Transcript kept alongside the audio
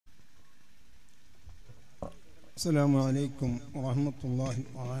السلام عليكم ورحمة الله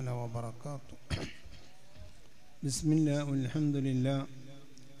تعالى وبركاته. بسم الله والحمد لله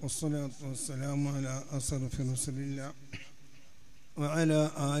والصلاة والسلام على أشرف رسول الله وعلى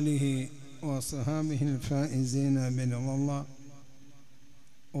آله وصحابه الفائزين برضا الله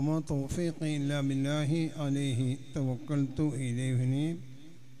وما توفيقي إلا بالله عليه توكلت إليه أنيب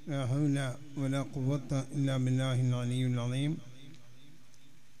لا حول ولا قوة إلا بالله العلي العظيم.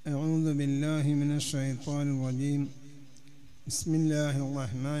 أعوذ بالله من الشيطان الرجيم. بسم الله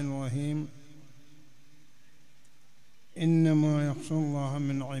الرحمن الرحيم. إنما يخشى الله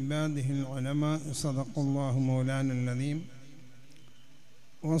من عباده العلماء. صدق الله مولانا العظيم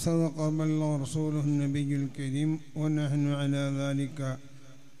وصدق بلغ رسوله النبي الكريم ونحن على ذلك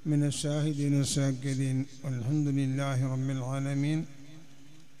من الشاهدين الشاكرين والحمد لله رب العالمين.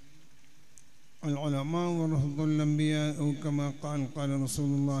 العلماء ورثة الأنبياء أو كما قال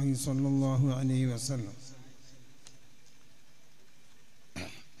رسول الله صلى الله عليه وسلم.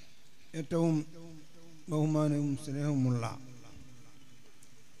 ഏറ്റവും ബഹുമാനവും സ്നേഹവുമുള്ള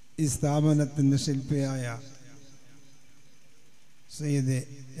ഈ സ്ഥാപനത്തിൻ്റെ ശില്പിയായ സയ്യിദ്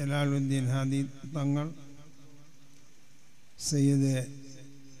ജലാലുദ്ദീൻ ഹാദി തങ്ങൾ, സയ്യിദ്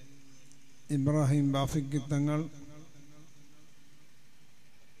ഇബ്രാഹിം ബാഫിക്ക് തങ്ങൾ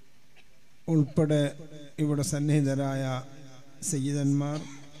ഉൾപ്പെടെ ഇവിടെ സന്നിഹിതരായ സയ്യിദന്മാർ,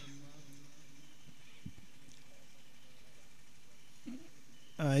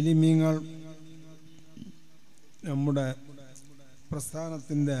 ആലിമീങ്ങൾ, നമ്മുടെ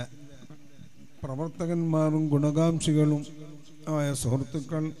പ്രസ്ഥാനത്തിൻ്റെ പ്രവർത്തകന്മാരും ഗുണകാംക്ഷികളും ആയ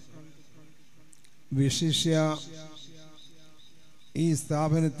സുഹൃത്തുക്കൾ, വിശിഷ്യ ഈ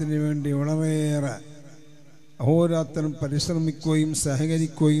സ്ഥാപനത്തിന് വേണ്ടി വളരെയേറെ അഹോരാത്രം പരിശ്രമിക്കുകയും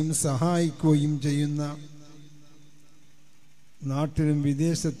സഹകരിക്കുകയും സഹായിക്കുകയും ചെയ്യുന്ന നാട്ടിലും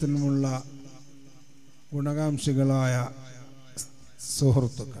വിദേശത്തിലുമുള്ള ഗുണകാംക്ഷികളായ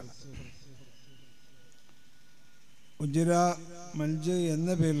സുഹൃത്തുക്കൾ, ഉജിര മൽജ എന്ന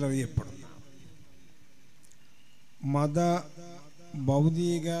പേരിൽ അറിയപ്പെടുന്ന മത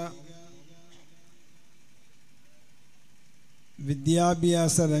ഭൗതിക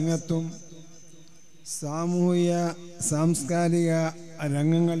വിദ്യാഭ്യാസ രംഗത്തും സാമൂഹിക സാംസ്കാരിക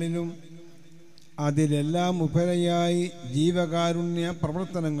രംഗങ്ങളിലും അതിലെല്ലാം ഉപരിയായി ജീവകാരുണ്യ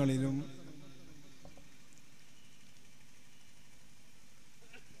പ്രവർത്തനങ്ങളിലും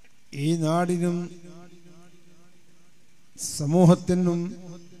ഈ നാടിനും സമൂഹത്തിനും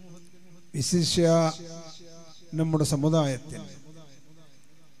വിശിഷ്യ നമ്മുടെ സമുദായത്തിൽ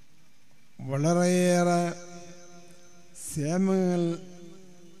വളരെയേറെ സേവനങ്ങൾ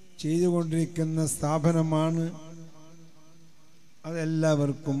ചെയ്തുകൊണ്ടിരിക്കുന്ന സ്ഥാപനമാണ്.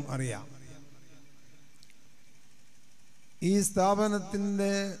 അതെല്ലാവർക്കും അറിയാം. ഈ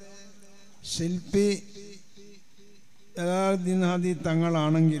സ്ഥാപനത്തിൻ്റെ ശില്പി ജലാലുദ്ദീൻ ഹാദി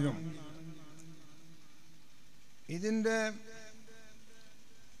തങ്ങളാണെങ്കിലും ഇതിൻ്റെ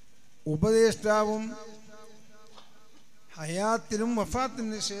ഉപദേഷ്ടാവും ഹയാത്തിലും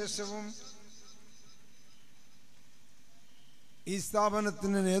വഫാത്തിന് ശേഷവും ഈ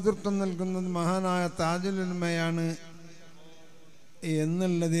സ്ഥാപനത്തിന് നേതൃത്വം നൽകുന്നത് മഹാനായ താജുൽ ഉലമയാണ്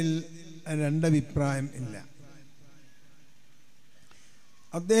എന്നുള്ളതിൽ രണ്ടഭിപ്രായം ഇല്ല.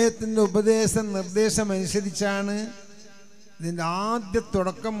 അദ്ദേഹത്തിൻ്റെ നിർദ്ദേശമനുസരിച്ചാണ് ഇതിൻ്റെ ആദ്യ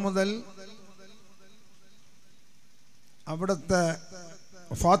തുടക്കം മുതൽ അവിടുത്തെ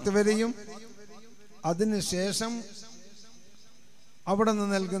വഫാത്ത് വരെയും അതിനുശേഷം അവിടെ നിന്ന്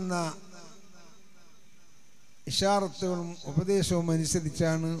നൽകുന്ന ഇഷാറത്തുകളും ഉപദേശവും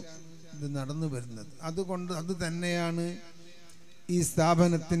അനുസരിച്ചാണ് ഇത് നടന്നു വരുന്നത്. അതുകൊണ്ട് അത് തന്നെയാണ് ഈ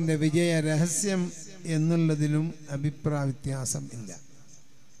സ്ഥാപനത്തിൻ്റെ വിജയ രഹസ്യം എന്നുള്ളതിലും അഭിപ്രായ വ്യത്യാസം ഇല്ല.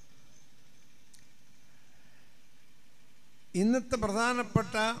 ഇന്നത്തെ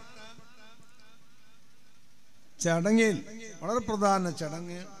പ്രധാനപ്പെട്ട ചടങ്ങിൽ വളരെ പ്രധാന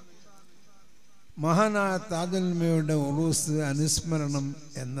ചടങ്ങ് മഹാനായ താജുൽ ഉലമയുടെ ഉറൂസ് അനുസ്മരണം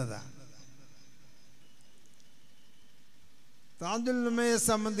എന്നതാണ്. താജുൽ ഉലമയെ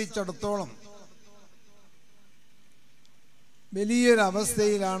സംബന്ധിച്ചിടത്തോളം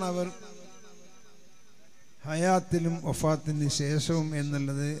വലിയൊരവസ്ഥയിലാണ് അവർ ഹയാത്തിലും വഫാത്തിന് ശേഷവും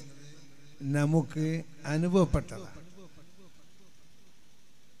എന്നുള്ളത് നമുക്ക് അനുഭവപ്പെട്ടതാണ്.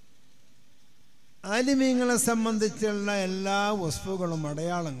 ആലിമീങ്ങളെ സംബന്ധിച്ചുള്ള എല്ലാ വസ്തുക്കളും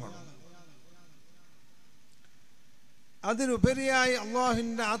അടയാളങ്ങളും അതിലുപരിയായി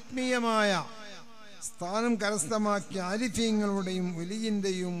അള്ളാഹുവിൻ്റെ ആത്മീയമായ സ്ഥാനം കരസ്ഥമാക്കിയ ആരിഫീങ്ങളുടെയും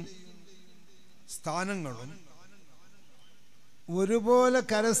വലിയൻ്റെയും സ്ഥാനങ്ങളും ഒരുപോലെ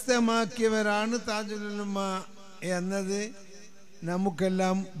കരസ്ഥമാക്കിയവരാണ് താജുൽ ഉലമ എന്നത്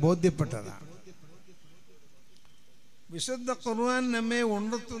നമുക്കെല്ലാം ബോധ്യപ്പെട്ടതാണ്. വിശുദ്ധ ഖുർആൻ നമ്മെ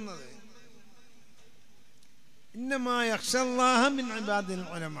ഉണർത്തുന്നത് ഇന്നമാ യഖ്ശല്ലാഹ മിൻ ഇബാദിൽ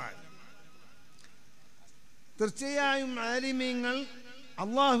ഉലമാ, തീർച്ചയായും ആലിമീങ്ങൾ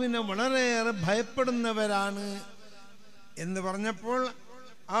അള്ളാഹുവിനെ വളരെയേറെ ഭയപ്പെടുന്നവരാണ് എന്ന് പറഞ്ഞപ്പോൾ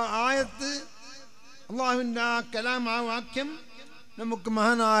ആ ആയത്ത്, അള്ളാഹുവിൻ്റെ ആ കലാം, ആ വാക്യം നമുക്ക്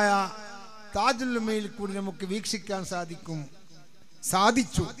മഹാനായ താജുൽ ഉലമയിൽ കൂടി നമുക്ക് വീക്ഷിക്കാൻ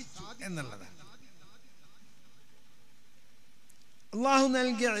സാധിച്ചു എന്നുള്ളതാണ്. അള്ളാഹു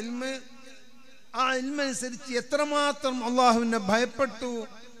നൽകിയ ഇൽമ്, ആ ഇൽമനുസരിച്ച് എത്രമാത്രം അള്ളാഹുവിനെ ഭയപ്പെട്ടു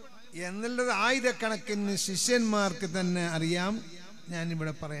എന്നുള്ളത് ആയിരക്കണക്കിന് ശിഷ്യന്മാർക്ക് തന്നെ അറിയാം.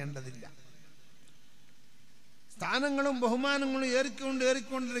 ഞാനിവിടെ പറയേണ്ടതില്ല. സ്ഥാനങ്ങളും ബഹുമാനങ്ങളും ഏറിക്കൊണ്ട്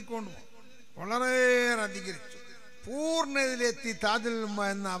വളരെയേറെ അധികരിച്ചു. പൂർണ്ണതയിലെത്തി താജുൽ ഉലമ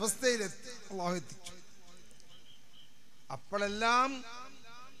എന്ന അവസ്ഥയിലെത്തി അള്ളാഹു എത്തിച്ചു. അപ്പോഴെല്ലാം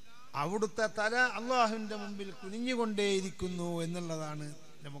അവിടുത്തെ തല അള്ളാഹുവിൻ്റെ മുമ്പിൽ കുനിഞ്ഞുകൊണ്ടേയിരിക്കുന്നു എന്നുള്ളതാണ്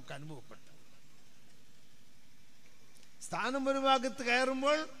നമുക്ക് അനുഭവപ്പെട്ടത്. സ്ഥാനം ഒരു ഭാഗത്ത്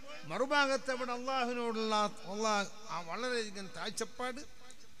കയറുമ്പോൾ മറുഭാഗത്ത് അവിടെ അള്ളാഹുവിനോടുള്ള വളരെയധികം താഴ്ചപ്പാട്,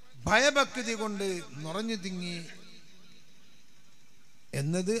 ഭയഭക്തി കൊണ്ട് നിറഞ്ഞു തിങ്ങി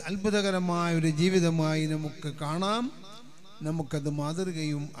എന്നത് അത്ഭുതകരമായ ഒരു ജീവിതമായി നമുക്ക് കാണാം. നമുക്കത്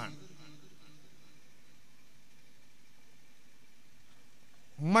മാതൃകയും ആണ്.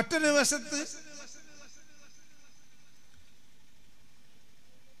 മറ്റൊരു വശത്ത്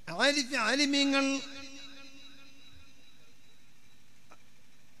ആലിമീങ്ങൾ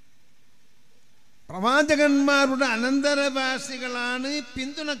പ്രവാചകന്മാരുടെ അനന്തരവാസികളാണ്,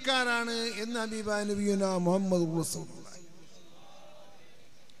 പിന്തുണക്കാരാണ് എന്ന് അബീബാനുബിയുന മുഹമ്മദ് റസൂലുള്ളാഹി.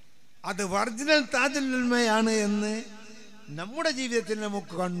 അത് ഒറിജിനൽ താജുൽ ഉലമയാണ് എന്ന് നമ്മുടെ ജീവിതത്തിൽ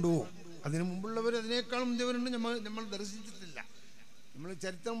നമുക്ക് കണ്ടു. അതിനു മുമ്പുള്ളവർ അതിനേക്കാളും ഇതുവരുണ്ട് നമ്മൾ ദർശിച്ചിട്ടില്ല. നമ്മൾ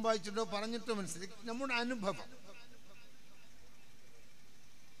ചരിത്രം വായിച്ചിട്ടോ പറഞ്ഞിട്ടോ മനസ്സിലാക്കി നമ്മുടെ അനുഭവം.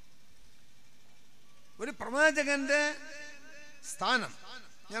 ഒരു പ്രവാചകന്റെ സ്ഥാനം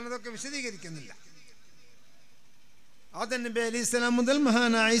ഞാനതൊക്കെ വിശദീകരിക്കുന്നില്ല. ആദം നബി അലൈഹിസ്സലാം മുതൽ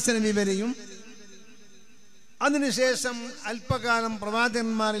മഹാനായ ഈസ നബി വരെയും, അതിനുശേഷം അല്പകാലം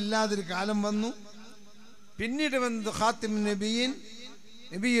പ്രവാചകന്മാരില്ലാതൊരു കാലം വന്നു. പിന്നീട് വന്നത് ഖാത്തിമുൻ നബിയീൻ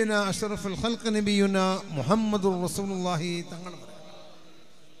നബിയുന അഷ്റഫുൽ ഖൽഖ് നബിയുന മുഹമ്മദുർ റസൂലുള്ളാഹി തങ്ങൾ.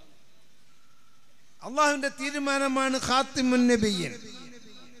 അള്ളാഹുവിന്റെ തീരുമാനമാണ് ഖാത്തിമുൻ നബിയീൻ,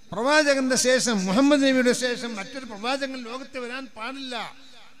 പ്രവാചകന്റെ ശേഷം, മുഹമ്മദ് നബിയുടെ ശേഷം മറ്റൊരു പ്രവാചകൻ ലോകത്ത് വരാൻ പാടില്ല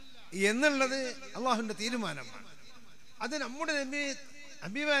എന്നുള്ളത് അള്ളാഹുവിന്റെ തീരുമാനമാണ്. അത് നമ്മുടെ നബി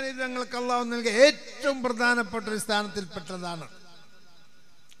അബീബാനുബിതങ്ങൾക്ക് അള്ളാഹു നൽകിയ ഏറ്റവും പ്രധാനപ്പെട്ട ഒരു സ്ഥാനത്തിൽപ്പെട്ടതാണ്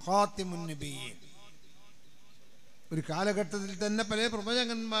ഖാത്തിമുൻ നബിയീൻ. ഒരു കാലഘട്ടത്തിൽ തന്നെ പല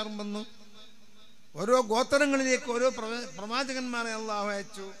പ്രവാചകന്മാരും വന്നു. ഓരോ ഗോത്രങ്ങളിലേക്ക് ഓരോ പ്രവാചകന്മാരെ അള്ളാഹു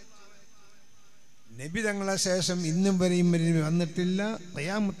അയച്ചു. നബി തങ്ങളെ ശേഷം ഇന്നും വരെയും വന്നിട്ടില്ല.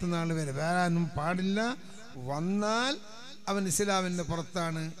 ഖിയാമത്ത് നാൾ വരെ വരാനും പാടില്ല. വന്നാൽ അവൻ ഇസ്ലാമിന്റെ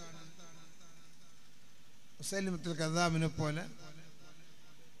പുറത്താണ്. മുസൈലിമത്തുൽ കദ്ദാബിനെ പോലെ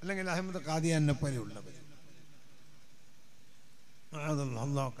അല്ലെങ്കിൽ അഹമ്മദ് ഖാദിയാനെ പോലെ ഉള്ളവർ.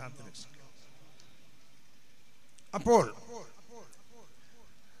 അപ്പോൾ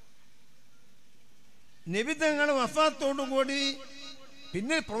നബി തങ്ങൾ വഫാത്തോടുകൂടി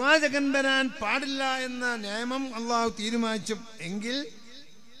പിന്നെ പ്രവാചകൻ വരാൻ പാടില്ല എന്ന നിയമം അള്ളാഹു തീരുമാനിച്ചു എങ്കിൽ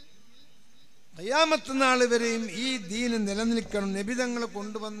ഖിയാമത്ത് നാൾ വരെയും ഈ ദീന് നിലനിൽക്കണം. നബി തങ്ങൾ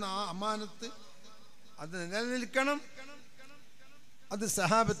കൊണ്ടുവന്ന ആ അമാനത്ത് അത് നിലനിൽക്കണം. അത്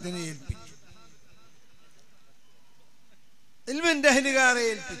സഹാബത്തിനെ ഏൽപ്പിച്ചു, ഇൽമിന്റെ അഹ്ലുകാരെ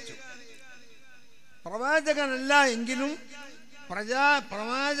ഏൽപ്പിച്ചു. പ്രവാചകനല്ല എങ്കിലും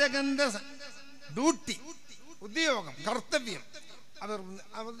പ്രവാചകന്റെ ഡ്യൂട്ടി, ഉദ്യോഗം, കർത്തവ്യം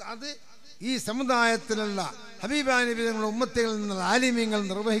അത് ഈ സമുദായത്തിലുള്ള ഹബീബാനബി തങ്ങളുടെ ഉമ്മത്തികളിൽ നിന്നുള്ള ആലിമീങ്ങൾ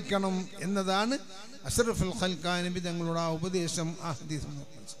നിർവഹിക്കണം എന്നതാണ് അഷ്റഫുൽ ഖൽഖ് നബി തങ്ങളുടെ ആ ഉപദേശം. ആ ഹദീസ്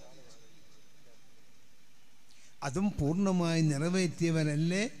അതും പൂർണ്ണമായി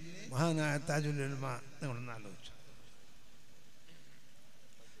നിറവേറ്റിയവരല്ലേ മഹാനായ താജുൽ ഉലമ. നിങ്ങളൊന്ന് ആലോചിച്ചു.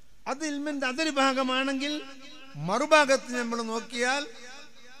 അത് ഇൽമിന്റെ അതൊരു ഭാഗമാണെങ്കിൽ മറുഭാഗത്ത് നമ്മൾ നോക്കിയാൽ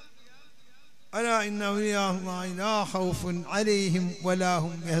അള്ളാഹുവിന്റെ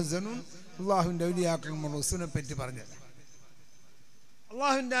ഔലിയാക്കൾ റസൂലിനെ പറ്റി പറഞ്ഞത്.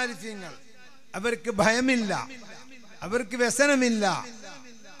 അള്ളാഹുവിന്റെ ആരിഫ്യങ്ങൾ, അവർക്ക് ഭയമില്ല, അവർക്ക് വ്യസനമില്ല,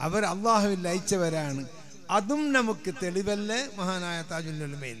 അവർ അള്ളാഹുവിൽ ലയിച്ചവരാണ്. അതും നമുക്ക് തെളിവല്ലേ മഹാനായ താജുൽ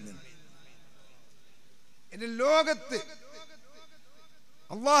ഉലമയിൽ നിന്ന്. ഇനി ലോകത്ത്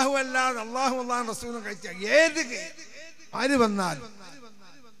അള്ളാഹു അല്ലാതെ അള്ളാഹു റസൂലും കഴിച്ച ആര് വന്നാലും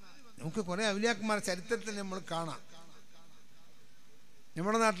നമുക്ക് കുറെ ഔലിയാക്കന്മാർ ചരിത്രത്തിൽ നമ്മൾ കാണാം.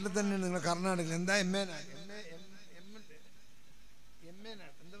 നമ്മുടെ നാട്ടിൽ തന്നെ നിങ്ങൾ കർണാടകയിൽ എന്താ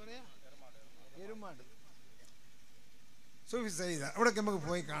ഒരുമാട് സൂഫി സയ്യിദ്, അവിടെയൊക്കെ നമുക്ക്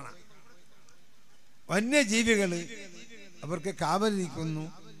പോയി കാണാം. വന്യജീവികൾ അവർക്ക് കാവലിരിക്കുന്നു.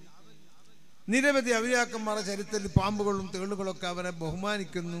 നിരവധി ഔലിയാക്കന്മാരുടെ ചരിത്രത്തിൽ പാമ്പുകളും തേളുകളൊക്കെ അവരെ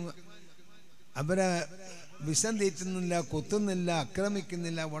ബഹുമാനിക്കുന്നു. അവരെ വിഷം തീറ്റുന്നില്ല, കൊത്തുന്നില്ല,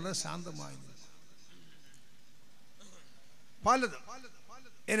 ആക്രമിക്കുന്നില്ല, വളരെ ശാന്തമായി പലതും.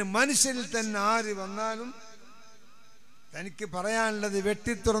 ഇനി മനുഷ്യരിൽ തന്നെ ആര് വന്നാലും തനിക്ക് പറയാനുള്ളത്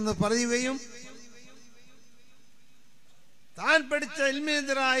വെട്ടിത്തുറന്ന് പറയുകയും താൻ പഠിച്ച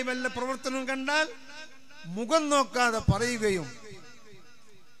ഇൽമിനെതിരായി വല്ല പ്രവർത്തനവും കണ്ടാൽ മുഖം നോക്കാതെ പറയുകയും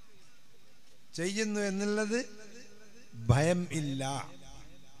ചെയ്യുന്നു എന്നുള്ളത് ഭയം ഇല്ല,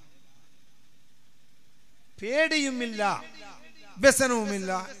 പേടിയുമില്ല,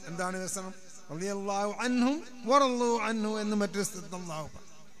 വ്യസനവുമില്ല. എന്താണ് വ്യസനം? റളിയല്ലാഹു അൻഹും വറളു അൻഹു എന്ന് മറ്റൊരു സ്ഥലത്ത് അല്ലാഹു പറഞ്ഞു.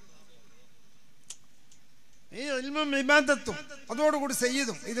 ഈ ഇൽമും ഇബാദത്തും അതോടുകൂടി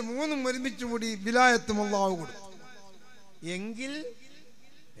സയ്യിദും ഇത് മൂന്നും ഒരുമിച്ച് കൂടി വിലായത്തും അല്ലാഹു കൊടുത്തു. എങ്കിൽ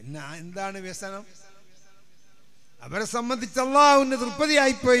പിന്നെ എന്താണ് വ്യസനം? അവരെ സംബന്ധിച്ച് അള്ളാഹുവിന്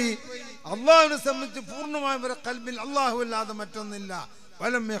തൃപ്തിയായിപ്പോയി. അള്ളാഹുവിനെ സംബന്ധിച്ച് പൂർണ്ണമായും അവരുടെ കൽബിൽ അള്ളാഹു അല്ലാതെ മറ്റൊന്നില്ല.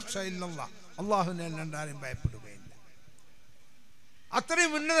 വലം യഖ്ശ ഇല്ലല്ലാഹ്, അള്ളാഹുവിനെ രണ്ടാരും ഭയപ്പെടുകയില്ല.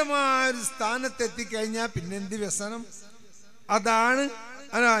 അത്രയും ഉന്നതമായ ഒരു സ്ഥാനത്ത് എത്തിക്കഴിഞ്ഞാൽ പിന്നെ എന്ത് വ്യസനം? അതാണ്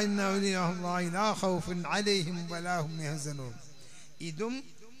ഇതും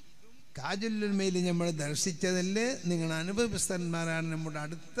താജുൽ ഉലമയിൽ നമ്മൾ ദർശിച്ചതല്ലേ. നിങ്ങൾ അനുഭവസ്ഥന്മാരാണ്,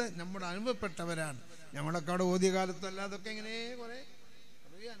 നമ്മുടെ അനുഭവപ്പെട്ടവരാണ്. നമ്മളൊക്കെ അവിടെ ഓതിയ കാലത്തും അല്ലാതൊക്കെ ഇങ്ങനെ കുറേ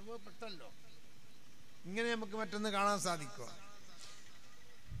അനുഭവപ്പെട്ടല്ലോ. ഇങ്ങനെ നമുക്ക് മറ്റൊന്ന് കാണാൻ സാധിക്കുക.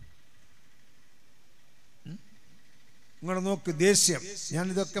 നിങ്ങൾ നോക്ക്, ദേഷ്യം.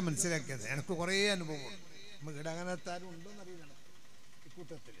 ഞാനിതൊക്കെ മനസ്സിലാക്കിയത് എനിക്ക് കുറേ അനുഭവമുണ്ട്. നമുക്ക് ഇവിടെ അങ്ങനത്തെ ആരും ഉണ്ടോന്ന് അറിയില്ല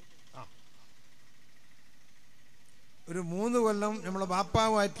ഇക്കൂട്ടത്തിൽ. ഒരു 3 കൊല്ലം നമ്മളെ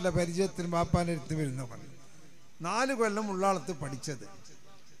ബാപ്പാവുമായിട്ടുള്ള പരിചയത്തിന് ബാപ്പാൻ്റെ അടുത്ത് വരുന്ന കൊല്ലം, 4 കൊല്ലം ഉള്ളാളത്ത് പഠിച്ചത്.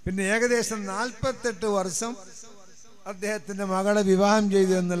 പിന്നെ ഏകദേശം 48 വർഷം അദ്ദേഹത്തിൻ്റെ മകളെ വിവാഹം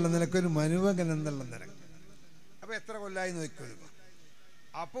ചെയ്തു എന്നുള്ള നിലക്കൊരു മനുമകൻ എന്നുള്ള നിലക്ക്. അപ്പോൾ എത്ര കൊല്ലമായി നോക്കുക.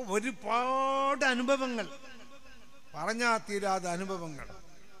 അപ്പോൾ ഒരുപാട് അനുഭവങ്ങൾ, പറഞ്ഞാൽ തീരാതെ അനുഭവങ്ങൾ.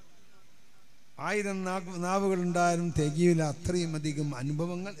 1000 നാവുകളുണ്ടായാലും തികയില്ല, അത്രയും അധികം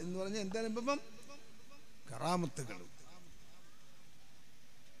അനുഭവങ്ങൾ. എന്ന് പറഞ്ഞാൽ എന്താ അനുഭവം? കറാമത്തുകൾ.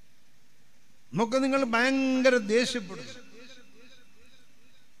 നമുക്ക് നിങ്ങൾ ഭയങ്കര ദേഷ്യപ്പെടുന്നു,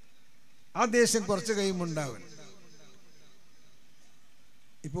 ആ ദേഷ്യം കുറച്ച് കഴിയുമുണ്ടാവും.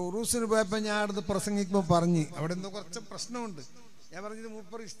 ഇപ്പോൾ ഉറൂസിന് പോയപ്പോൾ ഞാൻ അടുത്ത് പ്രസംഗിക്കുമ്പോൾ പറഞ്ഞ് അവിടെ എന്തോ കുറച്ച് പ്രശ്നമുണ്ട്. ഞാൻ പറഞ്ഞത്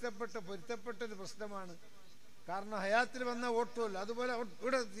മൂപ്പർ പൊരുത്തപ്പെട്ടൊരു പ്രശ്നമാണ്. കാരണം ഹയാത്തിൽ വന്ന ഓട്ടുമല്ലോ. അതുപോലെ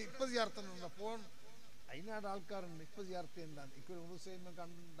ഇവിടെ ഇപ്പം ചേർത്തുന്നുണ്ടോ ഫോൺ, അതിനാട് ആൾക്കാരുണ്ട്. ഇപ്പം ചേർത്തുണ്ടാകും ഇക്കൊരു ഉറൂസ് കഴിയുമ്പോൾ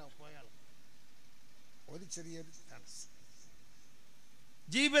കണ്ടിട്ടുണ്ടാവും പോയാൾ. ഒരു ചെറിയൊരു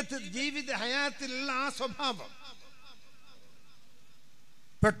ജീവിത ഹയാത്തിലുള്ള ആ സ്വഭാവം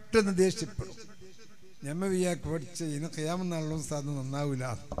പെട്ടെന്ന് ദേഷ്യപ്പെടും. ഞമ്മവിയാക്ക് പഠിച്ച് ഇന്ന് ഖിയാമത്ത് സാധനം നന്നാവില്ല.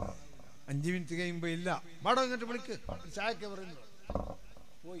 5 മിനിറ്റ് കഴിയുമ്പോൾ ഇല്ല, പാടം എന്നിട്ട് വിളിക്ക്, ചായക്ക് പറയുന്നു,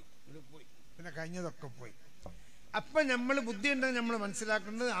 പോയി പോയി, പിന്നെ കഴിഞ്ഞതൊക്കെ പോയി. അപ്പം നമ്മൾ ബുദ്ധിയുണ്ടെന്ന് നമ്മൾ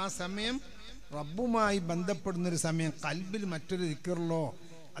മനസ്സിലാക്കേണ്ടത് ആ സമയം റബ്ബുമായി ബന്ധപ്പെടുന്നൊരു സമയം. കൽബിൽ മറ്റൊരു ദിക്റിലോ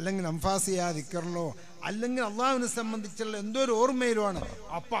അല്ലെങ്കിൽ അംഫാസിയാ ദിക്റിലോ അല്ലെങ്കിൽ അള്ളാഹുവിനെ സംബന്ധിച്ചുള്ള എന്തോ ഒരു ഓർമ്മയിലുമാണ്.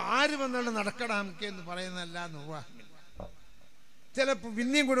 അപ്പം ആര് വന്നാലും നടക്കടാ നമുക്ക് എന്ന് പറയുന്നതല്ല നിർവാഹമില്ല. ചിലപ്പോൾ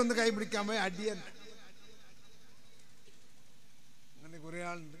പിന്നെയും കൂടെ ഒന്ന് കൈ പിടിക്കാൻ പോയി അടിയല്ല. അങ്ങനെ കുറേ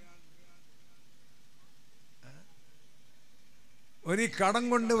ആളുണ്ട്. ഒരു കടം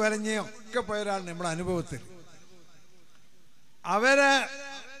കൊണ്ട് വരഞ്ഞ് ഒക്കെ പോയ ഒരാൾ നമ്മുടെ അനുഭവത്തിൽ. അവരെ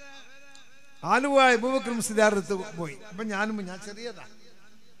ആലുവ അബൂബക്കർ മുസ്ലിയാറത്ത് പോയി. അപ്പം ഞാൻ ചെറിയതാണ്,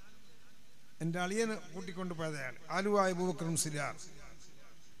 എൻ്റെ അളിയനെ കൂട്ടിക്കൊണ്ട് പോയതാണ് ആലുവ അബൂബക്കർ മുസ്ലിയാർ.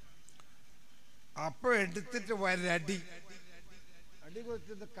 അപ്പോൾ എടുത്തിട്ട് ഒരടി അടി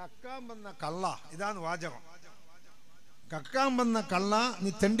കൊടുത്തിട്ട് കക്കാൻ വന്ന കള്ള, ഇതാണ് വാചകം, കക്കാൻ വന്ന കള്ള നീ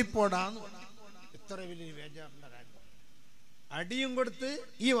തെണ്ടിപ്പോടാന്ന്. എത്ര വലിയ വേജാറുള്ള കാര്യം. അടിയും കൊടുത്ത്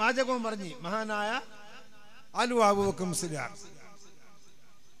ഈ വാചകവും പറഞ്ഞ് മഹാനായ ആലുവ അബൂബക്കർ മുസ്ലിയാർ.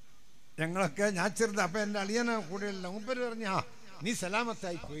 ഞങ്ങളൊക്കെ ഞാൻ ചെറുത്. അപ്പം എൻ്റെ അളിയനെ കൂടെയുള്ള മൂപ്പര് പറഞ്ഞ നീ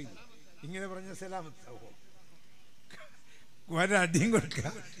സലാമത്തായി പോയി. ഇങ്ങനെ പറഞ്ഞ സലാമത്താവോ? ഒരടിയും കൊടുക്കുക,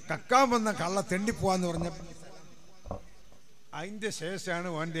 കക്കാൻ വന്ന കള്ള തെണ്ടിപ്പോവാന്ന് പറഞ്ഞപ്പോൾ അതിൻ്റെ ശേഷമാണ്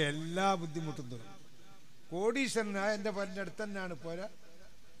ഓൻ്റെ എല്ലാ ബുദ്ധിമുട്ടും തുടങ്ങുന്നത്. കോടീശ്വരനായ എൻ്റെ പല്ലിൻ്റെ അടുത്ത് തന്നെയാണ് പോരാ,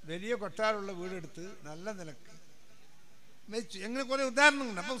 വലിയ കൊട്ടാരമുള്ള വീടെടുത്ത് നല്ല നിലക്ക് വെച്ചു. എങ്ങനെ കുറേ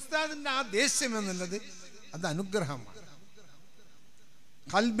ഉദാഹരണങ്ങളുണ്ട്. അപ്പം ഉസ്താദിൻ്റെ ആ ദേഷ്യം എന്നുള്ളത് അത് അനുഗ്രഹമാണ്,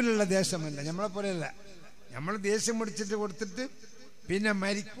 കൽബിലുള്ള ദേഷ്യമല്ല. നമ്മളെ പോലെയല്ല. നമ്മൾ ദേഷ്യം പിടിച്ചിട്ട് കൊടുത്തിട്ട് പിന്നെ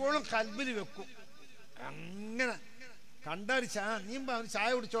മരിക്കോളം കൽബിൽ വെക്കും. അങ്ങനെ കണ്ട ഒരു ചായ, നീ ചായ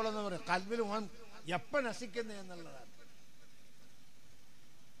കുടിച്ചോളെന്ന് പറയും. കൽബിൽ ഓൻ എപ്പോൾ നശിക്കുന്നത് എന്നുള്ളതാണ്.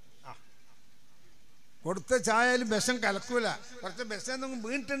 കൊടുത്ത ചായയിൽ വിഷം കലക്കൂല, കുറച്ച് വിഷം എന്തെങ്കിലും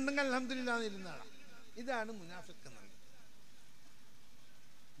വീണിട്ടുണ്ടെങ്കിൽ അൽഹംദുലില്ലാഹ് ഇരുന്നാണ്. ഇതാണ് മുനാഫിക്ക് എന്നുള്ളത്.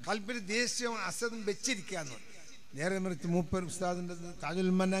 കൽബിൽ ദേഷ്യവും അസദും വെച്ചിരിക്കാന്ന്. നേരെ മറിച്ച് മൂപ്പർ ഉസ്താദിൻ്റെ താജുൽ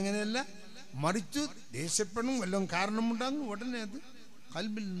ഉലമ അങ്ങനെയല്ല, മറിച്ചു ദേഷ്യപ്പെടണം, വല്ലതും കാരണമുണ്ടാകും, ഉടനെ അത്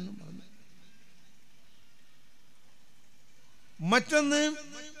കൽബിൽ നിന്നും പറഞ്ഞു. മറ്റൊന്ന്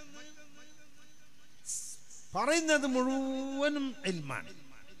പറയുന്നത് മുഴുവനും ഇൽമാണ്,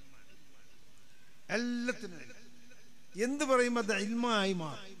 എല്ലാത്തിനും എന്ത് പറയുമ്പോൾ അത് ഇൽമായി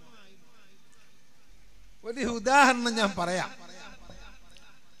മാറും. ഒരു ഉദാഹരണം ഞാൻ പറയാം.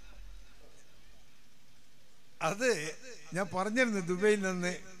 അത് ഞാൻ പറഞ്ഞിരുന്നു ദുബൈയിൽ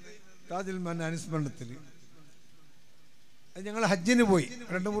നിന്ന് താജുൽ ഉലമ അനുസ്മരണത്തിൽ. ഞങ്ങൾ ഹജ്ജിന് പോയി,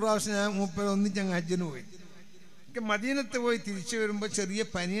 2-3 പ്രാവശ്യം ഞാൻ മൂപ്പർ ഒന്നിച്ച് ഞങ്ങൾ ഹജ്ജിന് പോയി. എനിക്ക് മദീനത്ത് പോയി തിരിച്ചു വരുമ്പോൾ ചെറിയ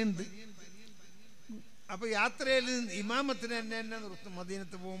പനിയുണ്ട്. അപ്പോൾ യാത്രയിൽ ഇമാമത്തിന് എന്നെ നിർത്തും,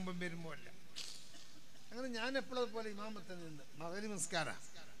 മദീനത്ത് പോകുമ്പം വരുമ്പോൾ അല്ല. അങ്ങനെ ഞാൻ എപ്പോഴും പോലെ ഇമാമത്തിൽ നിന്ന് മഗ്‌രിബ് നിസ്കാരം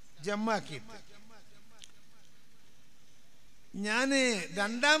ജമ്മാക്കിയിട്ട് ഞാൻ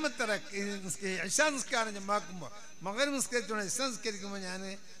രണ്ടാമത്തെ ഇശാ നിസ്കാരം ജമ്മാക്കുമ്പോൾ മഗ്‌രിബ് നിസ്കരിച്ചോണ്ട് ഇശാ നിസ്കരിക്കുമ്പോൾ ഞാൻ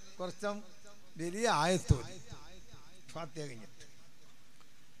കുറച്ചും വലിയ ആയത്തോതി ഫാത്തിഹ കഴിഞ്ഞിട്ട്.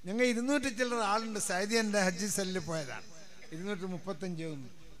 ഞങ്ങൾ 200 ചില്ലറ ആളുണ്ട്. സൈദിയൻ്റെ ഹജ്ജ് സെല്ലിൽ പോയതാണ്. 235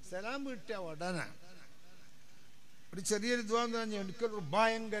 സലാം കിട്ടിയ ഉടനാണ് ഒരു ചെറിയൊരു ദുആ എന്ന് പറഞ്ഞാൽ എനിക്കൊരു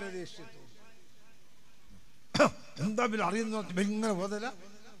ഭയങ്കര ദേഷ്യത്തോട് എന്താ പിന്നെ അറിയുന്ന ഇങ്ങനെ പോതല്ല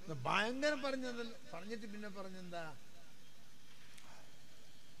ഭയങ്കര പറഞ്ഞതല്ല. പറഞ്ഞിട്ട് പിന്നെ പറഞ്ഞെന്താ,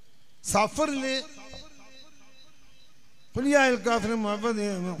 സഫറില്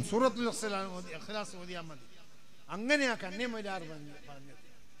സൂറത്തുൽ ഇഖ്ലാസ് ഓതിയാൽ മതി. അങ്ങനെയാ കണ്ണിമലാർ പറഞ്ഞത്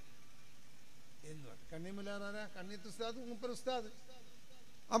എന്ന് പറഞ്ഞു. കണ്ണിമലാറാ കണ്ണിയത്ത് ഉസ്താദ്, മൂപ്പർ ഉസ്താദ്.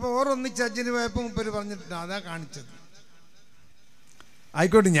 അപ്പൊ ഓരോന്നിച്ച് ഹജ്ജിന് പോയപ്പോൾ മൂപ്പര് പറഞ്ഞിട്ടുണ്ട്, അതാ കാണിച്ചത്.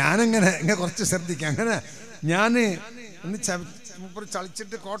 ആയിക്കോട്ടെ, ഞാനങ്ങനെ ഇങ്ങനെ കുറച്ച് ശ്രദ്ധിക്കാം. അങ്ങനെ ഞാൻ ഒന്ന് മൂപ്പർ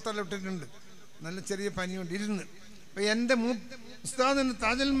ചളിച്ചിട്ട് കോട്ടെല്ലാം ഇട്ടിട്ടുണ്ട്, നല്ല ചെറിയ പനിയുണ്ട് ഇരുന്ന്. അപ്പം എൻ്റെ ഉസ്താദിന്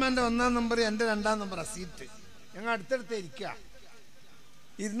താജുൽ ഉലമാൻ്റെ 1-ാം നമ്പർ, എൻ്റെ 2-ാം നമ്പറാണ് സീറ്റ്. ഞങ്ങൾ അടുത്തടുത്ത് ഇരിക്കുക.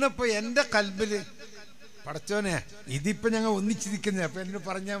 ഇരുന്നപ്പോൾ എൻ്റെ കൽബിൽ പടച്ചോനെ ഇതിപ്പോൾ ഞങ്ങൾ ഒന്നിച്ചിരിക്കുന്നത്, അപ്പം എന്നോട്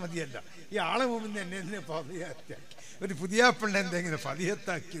പറഞ്ഞാൽ മതിയല്ല, ഈ ആളെ മുമ്പിൽ എന്നെ പതിയാക്കി ഒരു പുതിയ പിള്ള എന്തെങ്കിലും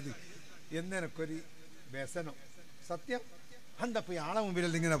പതിയത്താക്കിയത് എന്നെനക്കൊരു വ്യസനം. സത്യം എന്തപ്പോൾ ഈ ആളെ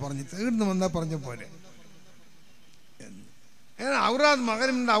മുമ്പിൽ ഇങ്ങനെ പറഞ്ഞു തീർന്നു വന്നാൽ പറഞ്ഞ പോലെ ഔറാദ്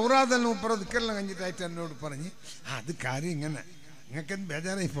മകനുണ്ട്. ഔറാദെല്ലാം മുപ്പറ ദിക്കറെല്ലാം കഴിഞ്ഞിട്ടായിട്ട് എന്നോട് പറഞ്ഞ് അത് കാര്യം ഇങ്ങനെ നിങ്ങൾക്ക് എന്ത്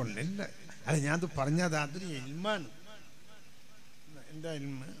ബേജാറായി പോണില്ല. ഇല്ല അല്ല ഞാനത് പറഞ്ഞത് അതൊരു ഇൽമാണ്, എൻ്റെ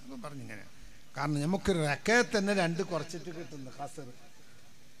ഇൽമ അത് പറഞ്ഞിങ്ങനെ. കാരണം നമുക്കൊരു റക്കയെ തന്നെ 2 കുറച്ചിട്ട് കിട്ടുന്നു ഖസർ.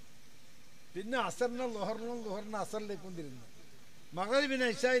 പിന്നെ അസറിനെ ലുഹറിനെ അസറിലേക്ക് കൊണ്ടിരുന്നു, മഗ്‌രിബിനെ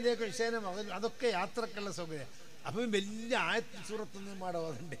ഇശായിലേക്ക്, ഇശാനെ മഗ്‌രിബ്, അതൊക്കെ യാത്രക്കുള്ള സൗകര്യം. അപ്പം വലിയ ആയത്ത് സൂറത്തൊന്നും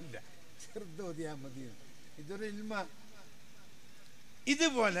മാടവാതില്ല, ചെറുത് ഓതിയാൽ മതി. ഇതൊരു ഇൽമ.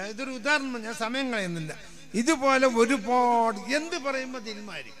 ഇതുപോലെ ഇതൊരു ഉദാഹരണം, ഞാൻ സമയം കളയുന്നില്ല. ഇതുപോലെ ഒരുപാട് എന്ത് പറയുമ്പോൾ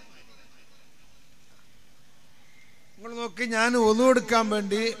ഇൽമായിരിക്കും. നിങ്ങൾ നോക്കി, ഞാൻ ഒന്നു കൊടുക്കാൻ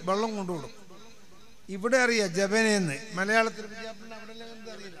വേണ്ടി വെള്ളം കൊണ്ടുകൊടുക്കും. ഇവിടെ അറിയാം ജബനയെന്ന്, മലയാളത്തിൽ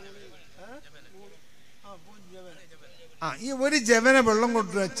ഈ ഒരു ജബന വെള്ളം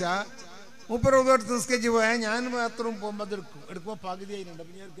കൊണ്ടു വെച്ചാൽ 30 ഉദോടുത്ത് നിസ്കരിച്ച് പോയാൽ ഞാൻ ബാത്റൂം പോകുമ്പോൾ എടുക്കുമ്പോൾ പകുതി അതിനുണ്ട്.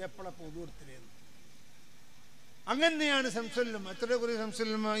 അപ്പം ഞാൻ എപ്പോഴാണ് പൊതു കൊടുത്തിരുന്നത്. അങ്ങനെയാണ് സംസല്ലും. എത്ര കുറി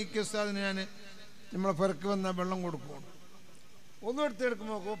സംസല്ലും ഉസ്താദിന് ഞാൻ നമ്മളെ പുറക്ക് വന്നാൽ വെള്ളം കൊടുക്കും. ഒന്നു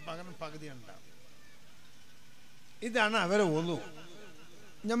എടുക്കുമ്പോൾ പകരം പകുതി ഉണ്ടാവും. ഇതാണ് അവരെ ഒതു.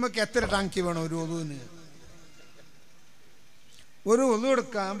 നമുക്ക് എത്ര ടാങ്കി വേണം ഒരു ഒതുവിന്? ഒരു ഒതു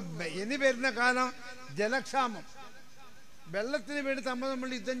എടുക്കാം. ഇനി വരുന്ന കാലം ജലക്ഷാമം, വെള്ളത്തിന് വേണ്ടി നമ്മൾ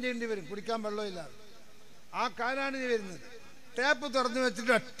യുദ്ധം ചെയ്യേണ്ടി വരും, കുടിക്കാൻ വെള്ളമില്ലാതെ. ആ കാലാണ് ഇനി വരുന്നത്. ടാപ്പ് തുറന്നു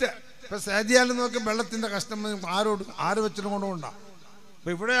വെച്ചിട്ട് ഒറ്റ ഇപ്പം സേദിയാലും നോക്കി വെള്ളത്തിൻ്റെ കഷ്ടം ആര് വെച്ചിട്ടും കൊണ്ടുകൊണ്ടാണ്.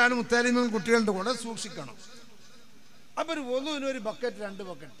 അപ്പം ഇവിടെയാണ് മുത്താലിമ കുട്ടികളുടെ കൂടെ സൂക്ഷിക്കണം. അപ്പം ഒരു ഒതുവിന് ഒരു ബക്കറ്റ് 2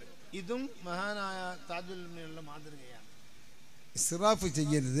 ബക്കറ്റ്. ഇതും മഹാനായ താജുൽ ഉലമയുള്ള മാതൃകയാണ്. ഇസ്റാഫ്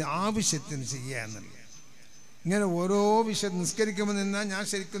ചെയ്യരുത്, ആവശ്യത്തിന് ചെയ്യുക എന്നുള്ളത്. ഇങ്ങനെ ഓരോ വിഷയം നിസ്കരിക്കുമ്പോൾ നിന്നാൽ ഞാൻ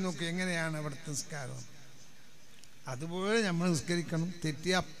ശരിക്കും നോക്കി എങ്ങനെയാണ് അവിടുത്തെ നിസ്കാരം, അതുപോലെ നമ്മൾ നിസ്കരിക്കണം. തെറ്റി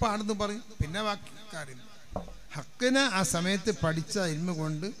അപ്പാണെന്ന് പറയും, പിന്നെ ബാക്കി കാര്യം ഹക്കിനെ ആ സമയത്ത് പഠിച്ച ഇൽമ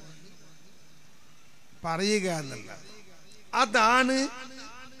കൊണ്ട് പറയുക എന്നുള്ളത്. അതാണ്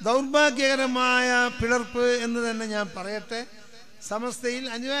ദൗർഭാഗ്യകരമായ പിളർപ്പ് എന്ന് തന്നെ ഞാൻ പറയട്ടെ. സമസ്തയിൽ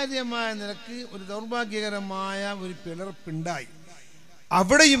അനിവാര്യമായ നിലക്ക് ഒരു ദൗർഭാഗ്യകരമായ ഒരു പിളർപ്പുണ്ടായി.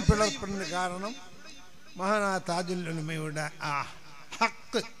 അവിടെയും പിളർപ്പിന് കാരണം മഹാനായ താജുൽ ഉലമയുടെ ആ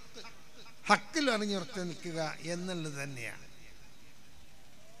ഹക്കിൽ ഇറങ്ങി ഉറച്ചു നിൽക്കുക എന്നുള്ളത് തന്നെയാണ്.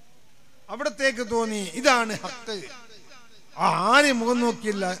 അവിടത്തേക്ക് തോന്നി ഇതാണ് ഹക്ക്. ആരെയും മുഖം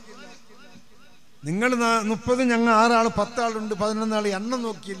നോക്കിയില്ല. നിങ്ങൾ 30, ഞങ്ങൾ 6 ആൾ, 10 ആളുണ്ട്, 11 ആൾ, എണ്ണം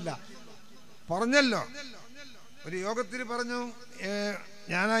നോക്കിയില്ല. പറഞ്ഞല്ലോ, ഒരു യോഗത്തിൽ പറഞ്ഞു.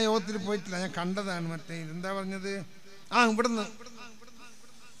 ഞാൻ ആ യോഗത്തിൽ പോയിട്ടില്ല, ഞാൻ കണ്ടതാണ്. മറ്റേ എന്താ പറഞ്ഞത്, ഇവിടുന്ന്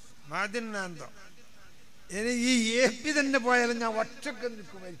മാതിന്നോ ഇനി ഈ AP തന്നെ പോയാലും ഞാൻ ഒറ്റക്ക്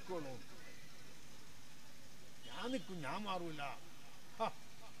നിൽക്കും, മരിക്കോളൂ. ഞാൻ നിൽക്കും, ഞാൻ മാറൂല.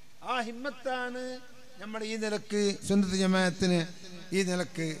 ആ ഹിമ്മത്താണ് നമ്മുടെ ഈ നിലക്ക് സുന്നത്ത് ജമാഅത്തിന് ഈ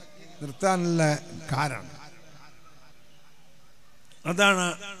നിലക്ക് നിർത്താനുള്ള കാരണം. അതാണ്.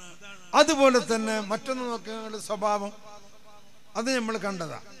 അതുപോലെ തന്നെ മറ്റൊന്ന് നോക്കുക, സ്വഭാവം അത് നമ്മൾ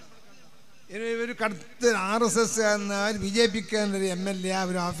കണ്ടതാ. ഒരു കടുത്ത RSS BJP-ക്കാരനൊരു MLA,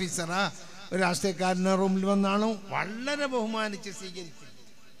 ഒരു ഓഫീസറാ, ഒരു രാഷ്ട്രീയക്കാരനെ റൂമിൽ വന്നാണ് വളരെ ബഹുമാനിച്ച് സ്വീകരിക്കും,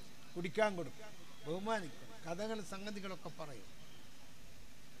 കുടിക്കാൻ കൊടുക്കും, ബഹുമാനിക്കും, കഥകൾ സംഗതികളൊക്കെ പറയും.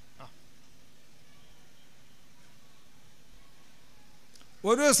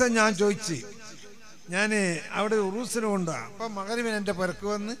 ഒരു ദിവസം ഞാൻ ചോദിച്ച്, ഞാൻ അവിടെ ഉറൂസിന് കൊണ്ടുപോകാം. അപ്പം മകരിവിന് എൻ്റെ പുരക്ക്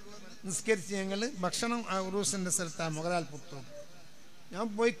വന്ന് നിസ്കരിച്ച് ഞങ്ങൾ ഭക്ഷണം ഉറൂസിൻ്റെ സ്ഥലത്താണ് മുതലാൽപുറത്തും. ഞാൻ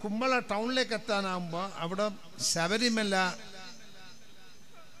പോയി കുമ്പള ടൗണിലേക്ക് എത്താനാകുമ്പോൾ അവിടെ ശബരിമല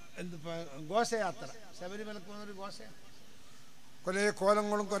ഘോഷയാത്ര, ശബരിമലക്ക് പോകുന്നൊരു ഘോഷയാത്ര, കുറേ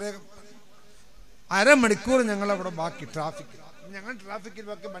കോലങ്ങളും കുറേ അരമണിക്കൂർ ഞങ്ങളവിടെ ബാക്കി ട്രാഫിക്കിൽ. ഞങ്ങൾ ട്രാഫിക്കിൽ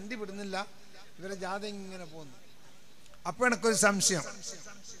ബാക്കി വണ്ടി വിടുന്നില്ല, ഇവരെ ജാഥ ഇങ്ങനെ പോകുന്നു. അപ്പോൾ എനിക്കൊരു സംശയം.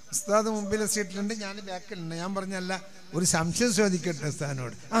 ഉസ്താദ് മുമ്പിലെ സീറ്റിലുണ്ട്, ഞാൻ ബാക്കിലുണ്ട്. ഞാൻ പറഞ്ഞല്ല, ഒരു സംശയം ചോദിക്കട്ടെ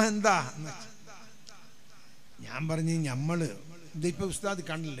ഉസ്താദിനോട്. എന്താ? ഞാൻ പറഞ്ഞു, ഇതിപ്പോൾ ഉസ്താദ്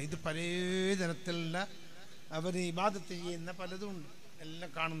കണ്ടില്ല, ഇത് പല തരത്തിലുള്ള അവർ ഇബാദത്ത് ചെയ്യുന്ന പലതും ഉണ്ട്, എല്ലാം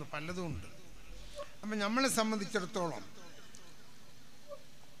കാണുന്ന പലതും ഉണ്ട്. അപ്പം നമ്മളെ സംബന്ധിച്ചിടത്തോളം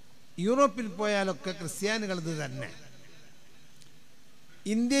യൂറോപ്പിൽ പോയാലൊക്കെ ക്രിസ്ത്യാനികൾ ഇത് തന്നെ,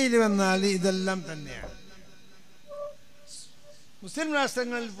 ഇന്ത്യയിൽ വന്നാൽ ഇതെല്ലാം തന്നെയാണ്. മുസ്ലിം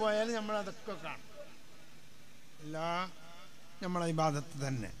രാഷ്ട്രങ്ങളിൽ പോയാൽ നമ്മളതൊക്കെ കാണും, നമ്മളെ ഇബാദത്ത്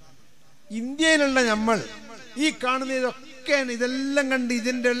തന്നെ. ഇന്ത്യയിലുള്ള നമ്മൾ ഈ കാണുന്ന ഇതൊക്കെയാണ്, ഇതെല്ലാം കണ്ട്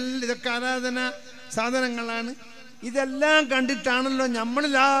ഇതൊക്കെ ആരാധന സാധനങ്ങളാണ്. ഇതെല്ലാം കണ്ടിട്ടാണല്ലോ നമ്മൾ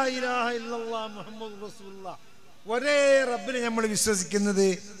ലാ ഇലാഹ ഇല്ലല്ലാഹ് മുഹമ്മദ് റസൂലുള്ളാഹ്, ഒരേ റബ്ബിനെ നമ്മൾ വിശ്വസിക്കുന്നത്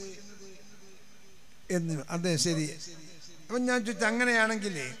എന്ന്. അതെ, ശരി. അപ്പം ഞാൻ ചോദിച്ചു,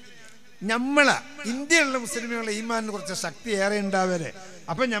 അങ്ങനെയാണെങ്കിൽ നമ്മളെ ഇന്ത്യയിലുള്ള മുസ്ലിമുകളുടെ ഈമാനിന് കുറച്ച് ശക്തി ഏറെ ഉണ്ടാവരെ,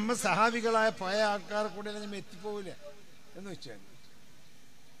 അപ്പം നമ്മൾ സഹാബികളായ പോയ ആൾക്കാരെ കൂടെ നമ്മൾ എത്തിപ്പോവില്ലേ എന്ന് വെച്ചാൽ.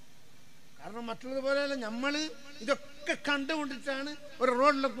 കാരണം മറ്റുള്ളത് പോലെയല്ല, നമ്മൾ ഇതൊക്കെ കണ്ടുകൊണ്ടിട്ടാണ് ഒരു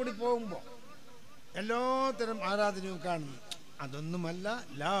റോഡിലെ കൂടി പോകുമ്പോൾ എല്ലാത്തരം ആരാധനയും കാണുന്നു. അതൊന്നുമല്ല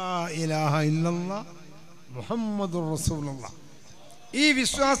ലാ ഇലാഹ ഇല്ലല്ലാഹ് മുഹമ്മദുർ റസൂലുള്ളാഹ്. ഈ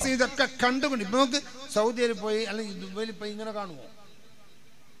വിശ്വാസം ഇതൊക്കെ കണ്ടുകൊണ്ട് ഇപ്പം നമുക്ക് സൗദിയിൽ പോയി അല്ലെങ്കിൽ ദുബൈയിൽ പോയി ഇങ്ങനെ കാണുമോ?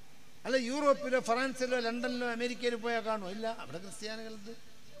 അല്ല യൂറോപ്പിലോ ഫ്രാൻസിലോ ലണ്ടനിലോ അമേരിക്കയിൽ പോയാൽ കാണുമോ? ഇല്ല. അവിടെ ക്രിസ്ത്യാനികളത്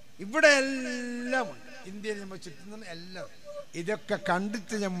ഇവിടെ എല്ലാം ഉണ്ട്. ഇന്ത്യയിൽ നമ്മൾ ചുറ്റുന്ന എല്ലാം ഇതൊക്കെ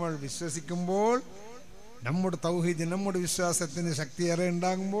കണ്ടിട്ട് നമ്മൾ വിശ്വസിക്കുമ്പോൾ നമ്മുടെ തൗഹീദ്, നമ്മുടെ വിശ്വാസത്തിന് ശക്തിയേറെ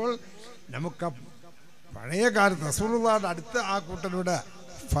ഉണ്ടാകുമ്പോൾ നമുക്ക് പഴയ കാലത്ത് റസൂലുള്ളാഹിയുടെ അടുത്ത ആ കൂട്ടരുടെ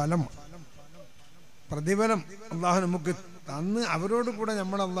ഫലം, പ്രതിഫലം അള്ളാഹു നമുക്ക് തന്ന് അവരോട് കൂടെ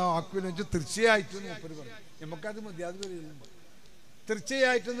നമ്മൾ അള്ളാഹു ആക്കുമെന്ന് വെച്ചാൽ തീർച്ചയായിട്ടും മൂപ്പര് പറയും. നമുക്കത് മതി, അത് പറയുമ്പോൾ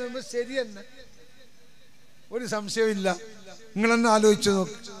തീർച്ചയായിട്ടും പറയുമ്പോൾ ശരി തന്നെ, ഒരു സംശയമില്ല. നിങ്ങളെന്നെ ആലോചിച്ച്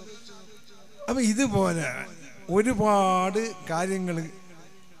നോക്ക്. അപ്പം ഇതുപോലെ ഒരുപാട് കാര്യങ്ങൾ,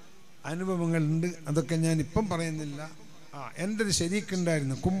 അനുഭവങ്ങളുണ്ട്. അതൊക്കെ ഞാൻ ഇപ്പം പറയുന്നില്ല. എൻ്റെ ഒരു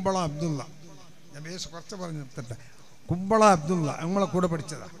ശരീക്കുണ്ടായിരുന്നു, കുമ്പള അബ്ദുള്ള. ഞാൻ കുറച്ച് പറഞ്ഞു നിർത്തട്ടെ. കുമ്പള അബ്ദുള്ള നമ്മളെ കൂടെ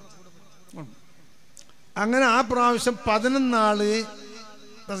പഠിച്ചതാ. അങ്ങനെ ആ പ്രാവശ്യം 11 ആള്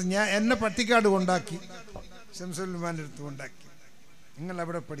എന്നെ പട്ടിക്കാട് കൊണ്ടാക്കി, ശംസുലുമാൻ്റെ അടുത്ത് കൊണ്ടാക്കി,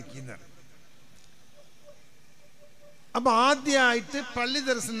 നിങ്ങളവിടെ പഠിക്കുന്നത്. അപ്പം ആദ്യമായിട്ട് പള്ളി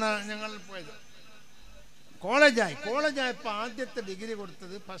ദർശന ഞങ്ങൾ പോയത് കോളേജായപ്പോൾ ആദ്യത്തെ ഡിഗ്രി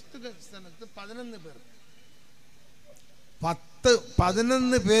കൊടുത്തത് ഫസ്റ്റ് സ്ഥാനത്ത് 11 പേർ.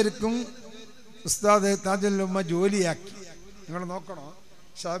 11 പേർക്കും ഉസ്താദ് താജുൽ ഉലമ ജോലിയാക്കി. നിങ്ങൾ നോക്കണോ,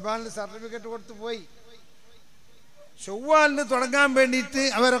 ഷഹബാനിൽ സർട്ടിഫിക്കറ്റ് കൊടുത്ത് പോയി. ചൊവ്വാലിന് തുടങ്ങാൻ വേണ്ടിയിട്ട്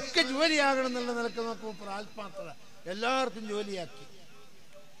അവരൊക്കെ ജോലിയാകണം എന്നുള്ള നിലക്ക് നോക്കുമ്പോൾ ആത്മാർത്ഥത, എല്ലാവർക്കും ജോലിയാക്കി.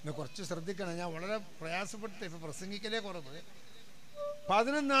 പിന്നെ കുറച്ച് ശ്രദ്ധിക്കണം, ഞാൻ വളരെ പ്രയാസപ്പെട്ട് ഇപ്പം പ്രസംഗിക്കലേ കുറവ്.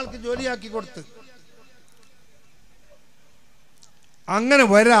 11 ആൾക്ക് ജോലിയാക്കി കൊടുത്ത്. അങ്ങനെ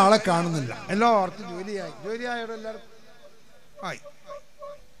ഒരാളെ കാണുന്നില്ല, എല്ലാവർക്കും ജോലിയായോടെ എല്ലാവർക്കും ആയി.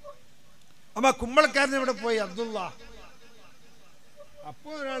 അപ്പൊ കുമ്പളക്കാരൻ ഇവിടെ പോയി, അബ്ദുള്ള.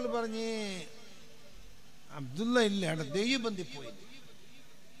 അപ്പോൾ ഒരാൾ പറഞ്ഞ് അബ്ദുള്ള ഇല്ല, അവിടെ ദൈവബന്ധി പോയി.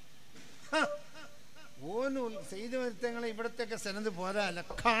 ഓൻ പറഞ്ഞു സെയ്ദ് മരുത്തങ്ങളെ ഇവിടത്തേക്ക് സെനത് പോരാല്ല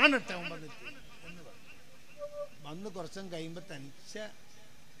കാണട്ടെ അവൻ വന്നിട്ട് എന്ന് പറഞ്ഞു. വന്ന് കുറച്ചും കഴിയുമ്പോൾ തനിച്ച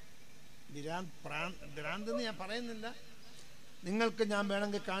ഭ്രാന്തെന്ന് ഞാൻ പറയുന്നില്ല, നിങ്ങൾക്ക് ഞാൻ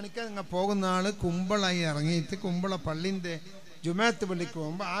വേണമെങ്കിൽ കാണിക്കാൻ. നിങ്ങൾ പോകുന്ന ആൾ കുമ്പളായി ഇറങ്ങിയിട്ട് കുമ്പള പള്ളിൻ്റെ ജുമാഅത്ത് പള്ളിക്ക്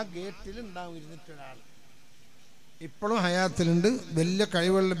പോകുമ്പോൾ ആ ഗേറ്റിൽ ഉണ്ടാവും ഇരുന്നിട്ടൊരാൾ. ഇപ്പോഴും ഹയാത്തിലുണ്ട്. വലിയ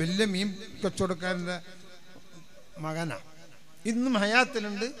കഴിവുള്ള വലിയ മീൻ കച്ചവടക്കാരൻ്റെ മകനാണ്. ഇന്നും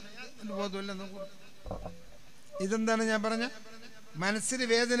ഹയാത്തിലുണ്ട്. ബോധമില്ല. ഇതെന്താണ് ഞാൻ പറഞ്ഞ മനസ്സിന്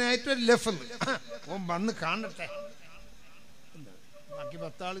വേദനയായിട്ടൊരു ലഫൽ. ഓൻ വന്ന് കാണട്ടെ. ബാക്കി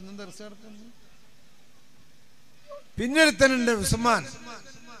 10 ആൾ ഇന്നും തെറിച്ച് കിടക്കുന്നു. പിന്നൊരുത്തനുണ്ട് ഉസ്മാൻ,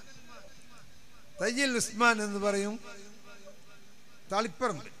 തയ്യൽ ഉസ്മാൻ എന്ന് പറയും,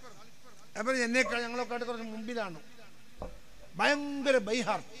 തളിപ്പറമ്പ്. അപ്പം എന്നേക്കാൾ ഞങ്ങളൊക്കെ കുറച്ച് മുമ്പിലാണ്. ഭയങ്കര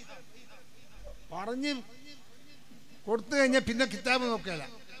ബൈഹാർ. പറഞ്ഞ് കൊടുത്തു കഴിഞ്ഞാൽ പിന്നെ കിതാബ് നോക്കുകയില്ല,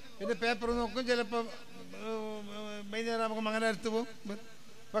 പിന്നെ പേപ്പർ നോക്കും. ചിലപ്പോൾ വൈകുന്നേരം നമുക്ക് മംഗലാരത്ത് പോകും.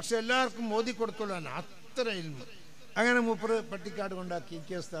 പക്ഷെ എല്ലാവർക്കും മോദി കൊടുക്കുള്ളതാണ് അത്ര ഇൽമ. അങ്ങനെ മൂപ്പർ പട്ടിക്കാട് കൊണ്ടാക്കി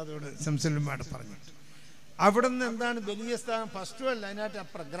ഉസ്താദോട് ശംസുലുമാട് പറഞ്ഞിട്ട് അവിടെ നിന്ന് എന്താണ് വലിയ സ്ഥാനം ഫസ്റ്റും അല്ല, അതിനായിട്ട്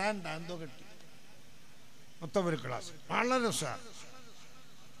അപ്പുറം ഗ്രാൻഡ് എന്തോ കിട്ടി. മൊത്തം ഒരു ക്ലാസ് വളരെ ഉഷാർ.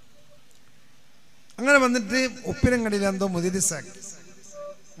 അങ്ങനെ വന്നിട്ട് ഉപ്പിനങ്ങടിയിൽ എന്തോ മുദിരിസാക്കി.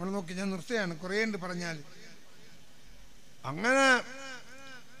 നമ്മൾ നോക്കി, ഞാൻ നിർത്തുകയാണ്, കുറേ ഉണ്ട് പറഞ്ഞാൽ. അങ്ങനെ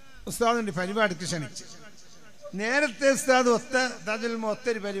ഉസ്താദിൻ്റെ പരിപാടിക്ക് ക്ഷണിച്ച്. നേരത്തെ ഉസ്താദ് താജുൽ ഉലമ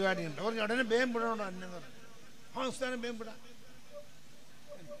ഒത്തൊരു പരിപാടിയുണ്ട്. പറഞ്ഞു ഉടനെ ബേം വിടണോ എന്നെ പറഞ്ഞു. ആ ഉസ്താദിനെ ബേം വിടാം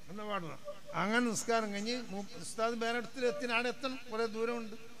എന്നാ പാടുന്ന. അങ്ങനെ നിസ്കാരം കഴിഞ്ഞ് ഉസ്താദ് വേറെ എത്തിന് ആടെ എത്തണം, കുറേ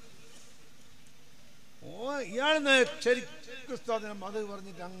ദൂരമുണ്ട്. ഇയാൾ ശരിക്കും ഉസ്താദിനെ മത്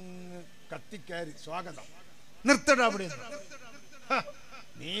പറഞ്ഞിട്ട് അങ്ങ് കത്തിക്കയറി സ്വാഗതം. നിർത്തടാ അവിടെ.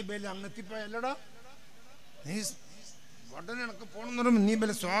 നീ ബല അങ്ങെത്തിപ്പോയല്ലടാ, നീ ഉടനെ എനിക്ക് പോകണമെന്ന് പറയുമ്പോൾ നീ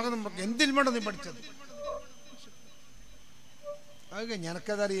ബല സ്വാഗതം പറഞ്ഞു. എന്തിൽ വേണ്ട നീ പഠിച്ചത്? അതൊക്കെ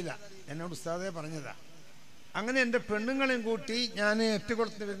ഞനക്കതറിയില്ല, എന്നോട് ഉസ്താദേ പറഞ്ഞതാ. അങ്ങനെ എൻ്റെ പെണ്ണുങ്ങളെയും കൂട്ടി ഞാൻ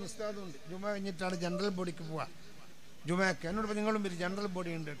എത്തിക്കൊടുത്ത് വരുന്ന ഉസ്താദുണ്ട്. ജുമ കഴിഞ്ഞിട്ടാണ് ജനറൽ ബോഡിക്ക് പോവുക. ജുമയ്ക്ക് എന്നോട് നിങ്ങളും വരും, ജനറൽ ബോഡി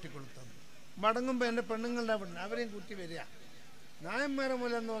ഉണ്ട് എത്തിക്കൊടുത്തത്. മടങ്ങുമ്പോൾ എൻ്റെ പെണ്ണുങ്ങളുടെ അവിടെ അവരെയും കൂട്ടി വരിക. നായന്മാരെ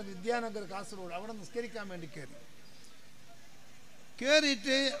മൂലം എന്ന് പറഞ്ഞ് വിദ്യാനഗർ കാസർഗോഡ് അവിടെ നിസ്കരിക്കാൻ വേണ്ടി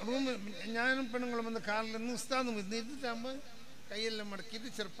കയറിയിട്ട് റൂമിൽ ഞാനും പെണ്ണുങ്ങളും വന്ന് കാറിൽ നിന്ന് ഉസ്താദും ഇരുന്നിട്ടാകുമ്പോൾ കൈയെല്ലാം മടക്കിയിട്ട്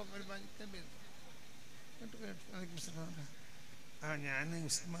ചെറുപ്പം ആ ഞാൻ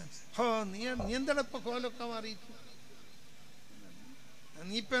ഉസ്മാൻ. നീ എന്താ ഇപ്പൊ കോലൊക്കെ മാറിയിട്ട്?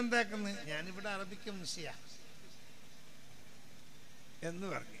 നീ ഇപ്പൊ എന്താക്കുന്നത്? ഞാനിവിടെ അറബിക്ക് മുഷിയ എന്ന്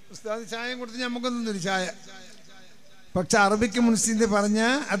പറഞ്ഞു. ഉസ്താദ് ചായ കൊടുത്ത് നമുക്കൊന്നും ചായ. പക്ഷെ അറബിക്ക് മുൻസിന്റെ പറഞ്ഞ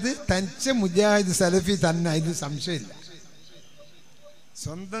അത് തനിച്ച മുജാഹിദ് സലഫി തന്നെ, ഇത് സംശയമില്ല.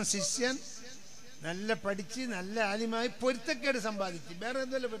 സ്വന്തം ശിഷ്യൻ നല്ല പഠിച്ച് നല്ല ആലിമായി പൊരുത്തക്കേട് സമ്പാദിച്ച് വേറെ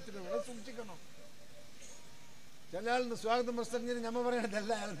എന്തല്ല പൊരുത്തക്കേട് സൂക്ഷിക്കണോ? ചില ആളിന് സ്വാഗതം പ്രസംഗിന് ഞമ്മ പറയണത്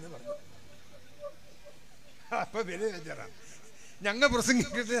എല്ലാ ആളെന്ന് പറഞ്ഞു. അപ്പൊ വലിയ വെച്ചാറാണ് ഞങ്ങൾ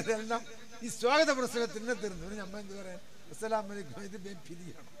പ്രസംഗിക്കുന്നതെല്ലാം ഈ സ്വാഗത പ്രസംഗത്തിന് തീർന്നു. ഞമ്മ എന്ത് പറയാൻ? അസ്സലാമലൈക്കും, ഇത്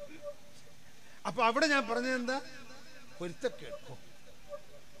പിരിയണം. അപ്പൊ അവിടെ ഞാൻ പറഞ്ഞത് എന്താ?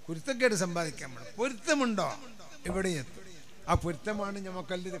 പൊരുത്തക്കേട് സമ്പാദിക്കാൻ വേണം. പൊരുത്തമുണ്ടോ ഇവിടെ എത്തും. ആ പൊരുത്തമാണ്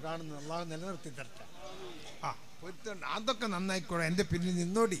ഞമ്മക്കല്ലിത് കാണുന്നത്. അള്ളാഹു നിലനിർത്തി തരട്ടെ. ആ പൊരുത്തമുണ്ട്, അതൊക്കെ നന്നായിക്കോളെ, എൻ്റെ പിന്നിൽ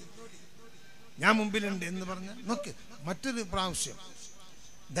നിന്നോടി, ഞാൻ മുമ്പിലുണ്ട് എന്ന് പറഞ്ഞ നോക്ക്. മറ്റൊരു പ്രാവശ്യം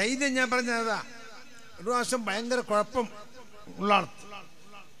ധൈര്യം ഞാൻ പറഞ്ഞതാ. ഒരു പ്രാവശ്യം ഭയങ്കര കുഴപ്പം ഉള്ള ആൾ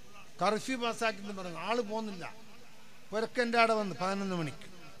കർഫ്യൂ പാസ്സാക്കിന്ന് പറഞ്ഞു. ആള് പോകുന്നില്ല. പുരക്കെൻ്റെ അവിടെ വന്ന് 11 മണിക്ക്.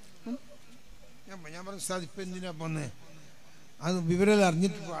 ഞാൻ പറഞ്ഞു ഉസ്താദ് ഇപ്പം എന്തിനാ പോന്നേ? അത് വിവരം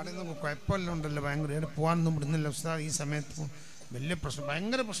അറിഞ്ഞിട്ട് അവിടെ നമുക്ക് കുഴപ്പമെല്ലാം ഉണ്ടല്ലോ, ഭയങ്കര ഇവിടെ പോകാനൊന്നും വിടുന്നില്ല ഉസ്താദ്. ഈ സമയത്ത് വലിയ പ്രശ്നം,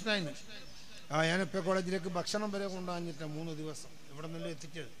 ഭയങ്കര പ്രശ്നമായിരുന്നു. ഞാനിപ്പോൾ കോളേജിലേക്ക് ഭക്ഷണം വരെ കൊണ്ടുവന്നിട്ടാണ് 3 ദിവസം ഇവിടെ നിന്നെല്ലാം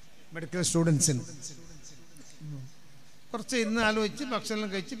എത്തിച്ചത് മെഡിക്കൽ സ്റ്റുഡൻസിന്. കുറച്ച് ഇരുന്ന് ആലോചിച്ച് ഭക്ഷണം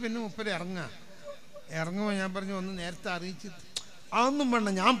കഴിച്ച് പിന്നെ മുപ്പര് ഇറങ്ങുമ്പോൾ ഞാൻ പറഞ്ഞു ഒന്ന് നേരത്തെ അറിയിച്ച്. അതൊന്നും വേണ്ട,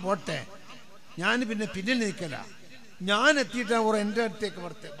 ഞാൻ പോട്ടെ, ഞാൻ പിന്നെ പിന്നിൽ നിൽക്കല, ഞാൻ എത്തിയിട്ടാണ് എൻ്റെ അടുത്തേക്ക്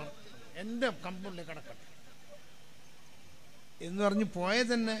എൻ്റെ കമ്പനിയിൽ കിടക്കട്ടെ എന്ന് പറഞ്ഞ്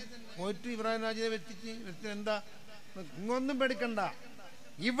പോയത് തന്നെ. പോയിട്ട് ഇബ്രാഹിം രാജയെ വെച്ചിട്ട് എന്താ ഇങ്ങൊന്നും പേടിക്കണ്ട,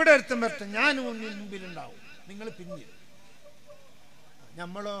 ഇവിടെ ഒരുത്തം വരട്ടെ, ഞാനും മുമ്പിലുണ്ടാവും, നിങ്ങൾ പിന്നിൽ.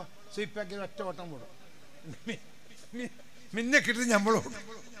 നമ്മളോ സ്വീപ്പാക്കി ഒറ്റ ഓട്ടം പോടും, മിന്നെ കിട്ടി നമ്മളോടും.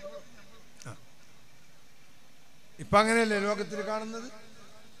 ഇപ്പം അങ്ങനെയല്ലേ ലോകത്തിൽ കാണുന്നത്?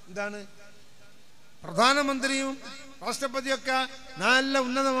 എന്താണ് പ്രധാനമന്ത്രിയും രാഷ്ട്രപതിയൊക്കെ നല്ല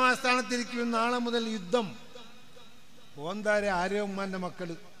ഉന്നതമായ സ്ഥാനത്തിരിക്കും. നാളെ മുതൽ യുദ്ധം. പോന്താരെ ആരോ ഉമ്മാൻ്റെ മക്കൾ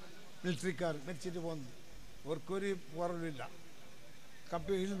മിലിറ്ററിക്കാർ മരിച്ചിട്ട് പോകുന്നത്, അവർക്കൊരു കുറവില്ല.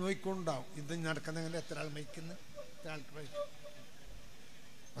 കപ്പിയിൽ നോയിക്കൊണ്ടാവും യുദ്ധം നടക്കുന്നെങ്കിൽ എത്ര ആൾ മരിക്കുന്നു, എത്ര ആൾക്ക് മരിക്കും.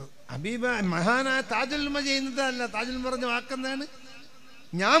 ഹബീബ മഹാനായ താജുൽ ഉലമ ചെയ്യുന്നതല്ല. താജുൽ പറഞ്ഞ വാക്കെന്താണ്?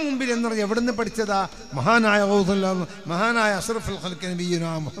 ഞാൻ മുമ്പിൽ എന്ന് പറഞ്ഞാൽ എവിടെ നിന്ന് പഠിച്ചതാ? മഹാനായ അഷ്റഫുൽ ഖൽഖ്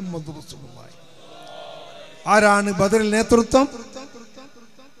നബിയുനാ മുഹമ്മദ് റസൂലുള്ളാഹി. ആരാണ് ബദറിൽ നേതൃത്വം?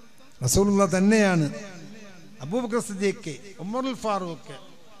 റസൂലുള്ളാഹി തന്നെയാണ്. അബൂബക്കർ സിദ്ദീഖ്, ഉമറുൽ Farooq,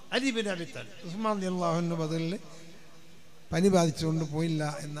 Ali bin Abi Talib, Usman റളിയല്ലാഹു അൻഹു ബദറിൽ പനി ബാധിച്ചുകൊണ്ട് പോയില്ല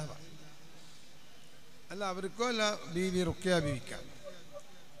എന്നാ. അല്ല അവർക്കോ അല്ല ബീവി റുഖ്യ ബീവിക്കാ.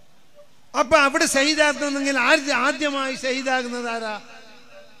 അപ്പൊ അവിടെ ഷഹീദാകുന്നെങ്കിൽ ആദ്യമായി ഷഹീദാകുന്നത് ആരാ?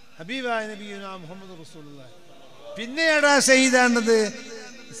 ഹബീബായ നബിയുനാ മുഹമ്മദ് റസൂലുള്ളാഹി. പിന്നെയാടാ ഷഹീദാകുന്നത്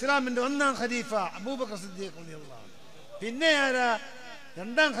ഇസ്ലാമിന്റെ ഒന്നാം ഖലീഫ അബൂബക്കർ സിദ്ദീഖ് റളിയല്ലാഹു അൻഹു. പിന്നെ ആരാ?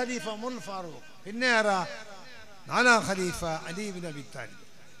 രണ്ടാം ഖലീഫ ഉമറുൽ ഫാറൂഖ്. പിന്നെ ആരാ? നാലാം ഖലീഫ അലി ബിൻ അബി താലിബ്.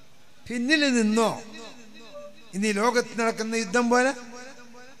 പിന്നിൽ നിന്നോ? ഇനി ലോകത്ത് നടക്കുന്ന യുദ്ധം പോലെ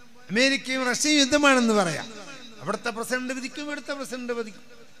അമേരിക്കയും റഷ്യയും യുദ്ധമാണെന്ന് പറയാം. അവിടുത്തെ പ്രസിഡന്റ് വിധിക്കും, ഇവിടുത്തെ പ്രസിഡന്റ് വിധിക്കും.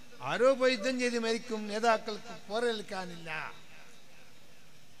 ആരോ പോയി യുദ്ധം ചെയ്ത് മരിക്കും. നേതാക്കൾക്ക് പോരേൽക്കാനില്ല.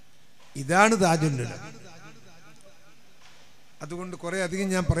 ഇതാണ് താജുൽ ഉലമ. അതുകൊണ്ട് കുറെ അധികം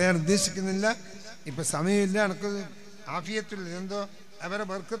ഞാൻ പറയാൻ ഉദ്ദേശിക്കുന്നില്ല. ഇപ്പൊ സമയമില്ല. എനിക്ക് ആഫിയത്തുള്ള എന്തോ അവരെ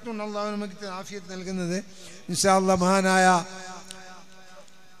ബർക്കത്തും അല്ലാഹു നമുക്ക് ആഫിയത്ത് നൽകുന്നത്. ഇൻഷാ അല്ലാഹ് മഹാനായ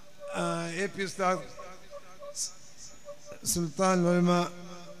AP ഉസ്താദ് സുൽത്താൻ ഉലമ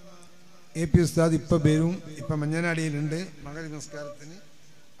AP ഉസ്താദ് ഇപ്പം വരും. ഇപ്പം മഞ്ഞനാടിയിലുണ്ട് മഗ്‌രിബ് നമസ്കാരത്തിന്.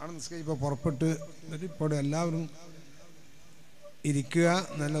 അവിടെ നിസ്കരിച്ച് ഇപ്പോൾ പുറപ്പെട്ട് ഇപ്പോൾ എല്ലാവരും ഇരിക്കുക.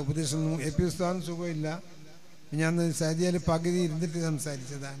 നല്ല ഉപദേശമൊന്നും AP ഉസ്താദിന് സുഖമില്ല. ഞാൻ സൗദിയിൽ പകുതി ഇരുന്നിട്ട്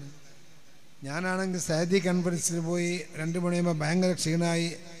സംസാരിച്ചതാണ്. ഞാനാണെങ്കിൽ സൗദി കോൺഫറൻസിൽ പോയി 2 മണിയാകുമ്പോൾ ഭയങ്കര ക്ഷീണമായി.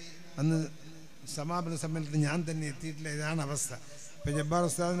 അന്ന് സമാപന സമ്മേളനത്തിൽ ഞാൻ തന്നെ എത്തിയിട്ടില്ല. ഇതാണ് അവസ്ഥ. ഇപ്പം ജബ്ബാർ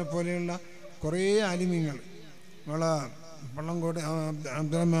ഉസ്താദിനെ പോലെയുള്ള കുറേ ആലിമീങ്ങൾ, നമ്മളെ വള്ളംകോട്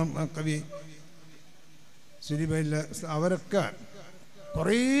അബ്ദുറഹ്മാൻ കവി, സുരിബൈല, അവരൊക്കെ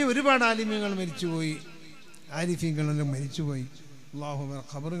കുറേ ഒരുപാട് ആലിമീങ്ങൾ മരിച്ചുപോയി. ആരിഫീങ്ങളെല്ലാം മരിച്ചുപോയി. അള്ളാഹു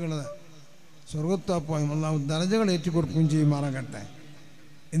ഖബറുകൾ സ്വർഗത്താപ്പോയും അള്ളാഹു ദറജകൾ ഏറ്റുകൊടുക്കുകയും ചെയ്യുമാറാകട്ടെ.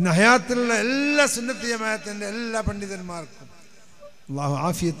 ഇന്ന് ഹയാത്തിലുള്ള എല്ലാ സുന്നത്ത് ജമാഅത്തിന്റെ എല്ലാ പണ്ഡിതന്മാർക്കും അള്ളാഹു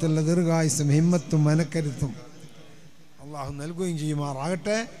ആഫിയത്തുള്ള ദീർഘായുസ്സും ഹിമ്മത്തും മനക്കരുത്തും അള്ളാഹു നൽകുകയും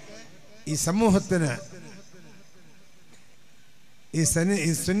ചെയ്യുമാറാകട്ടെ. ഈ സമൂഹത്തിന്,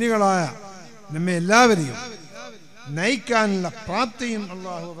 ഈ സുന്നികളായ നമ്മെ എല്ലാവരെയും നയിക്കാനുള്ള പ്രാപ്തിയും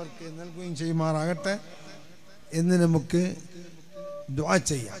അള്ളാഹു അവർക്ക് നൽകുകയും ചെയ്യുമാറാകട്ടെ എന്ന് നമുക്ക് ദുആ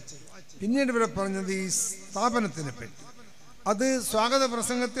ചെയ്യാം. പിന്നീട് ഇവിടെ പറഞ്ഞത് ഈ സ്ഥാപനത്തിനെ പറ്റി. അത് സ്വാഗത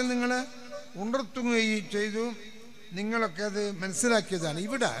പ്രസംഗത്തിൽ നിങ്ങൾ ഉണർത്തുകയും ചെയ്തു. നിങ്ങളൊക്കെ അത് മനസ്സിലാക്കിയതാണ്.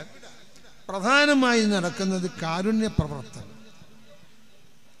 ഇവിടെ പ്രധാനമായി നടക്കുന്നത് കാരുണ്യ പ്രവർത്തനം.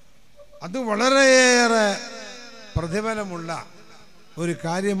 അത് വളരെയേറെ പ്രതിഫലമുള്ള ഒരു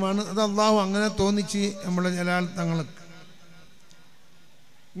കാര്യമാണ്. അത് അള്ളാഹു അങ്ങനെ തോന്നിച്ച് നമ്മളെ ജലാൽ തങ്ങൾക്ക്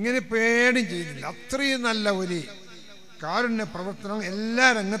ഇങ്ങനെ പേടിയും ചെയ്യുന്നില്ല. അത്രയും നല്ല ഒരു കാരുണ്യ പ്രവർത്തനം എല്ലാ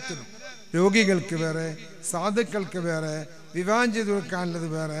രംഗത്തിലും. രോഗികൾക്ക് വേറെ, സാധുക്കൾക്ക് വേറെ, വിവാഹം ചെയ്ത് കൊടുക്കാനുള്ളത്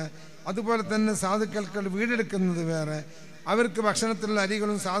വേറെ, അതുപോലെ തന്നെ സാധുക്കൾക്ക് വീടെടുക്കുന്നത് വേറെ, അവർക്ക് ഭക്ഷണത്തിലുള്ള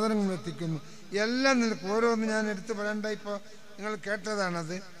അരികളും സാധനങ്ങളും എത്തിക്കുന്നു. എല്ലാം നിനക്ക് ഓരോന്ന് ഞാൻ എടുത്തു പറയണ്ട. ഇപ്പോൾ നിങ്ങൾ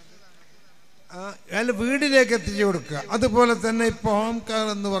കേട്ടതാണത്. അയാൾ വീടിലേക്ക് എത്തിച്ചു കൊടുക്കുക. അതുപോലെ തന്നെ ഇപ്പോൾ ഹോം കെയർ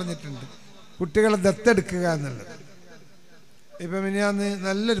എന്ന് പറഞ്ഞിട്ടുണ്ട്, കുട്ടികളെ ദത്തെടുക്കുക എന്നുള്ളത്. ഇപ്പം മിനിയാന്ന്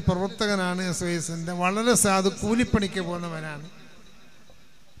നല്ലൊരു പ്രവർത്തകനാണ് SOSന്റെ, വളരെ സാധു കൂലിപ്പണിക്ക് പോകുന്നവനാണ്.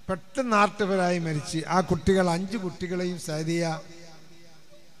 പെട്ടെന്ന് നാട്ടുപരായി മരിച്ച് ആ കുട്ടികൾ 5 കുട്ടികളെയും സൗദിയ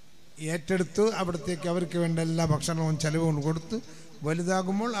ഏറ്റെടുത്തു. അവിടത്തേക്ക് അവർക്ക് വേണ്ട എല്ലാ ഭക്ഷണവും ചെലവും കൊടുത്ത്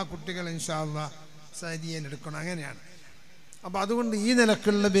വലുതാകുമ്പോൾ ആ കുട്ടികൾ ഇൻഷാ അല്ലാഹ് സൗദിയയിൽ എടുക്കണം. അങ്ങനെയാണ്. അപ്പം അതുകൊണ്ട് ഈ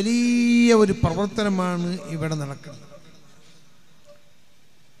നിലക്കുള്ള വലിയ ഒരു പ്രവർത്തനമാണ് ഇവിടെ നടക്കുന്നത്.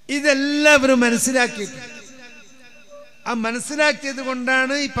 ഇതെല്ലാവരും മനസ്സിലാക്കിയിട്ടുണ്ട്. ആ മനസ്സിലാക്കിയത്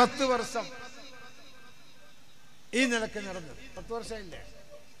കൊണ്ടാണ് ഈ 10 വർഷം ഈ നിലക്ക് നടന്നത്. 10 വർഷമില്ലേ?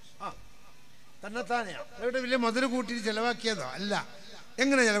 തന്നെത്താനെയാ. ഇവിടെ വലിയ മുതൽ കൂട്ടിയിട്ട് ചെലവാക്കിയതോ അല്ല.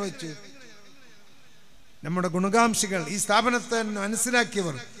 എങ്ങനെ ചെലവഴിച്ചു? നമ്മുടെ ഗുണകാംക്ഷികൾ, ഈ സ്ഥാപനത്തെ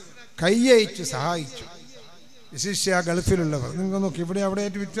മനസ്സിലാക്കിയവർ കൈയയച്ചു സഹായിച്ചു. വിശിഷ്യ ഗൾഫിലുള്ളവർ. നിങ്ങൾ നോക്കി, ഇവിടെ അവിടെ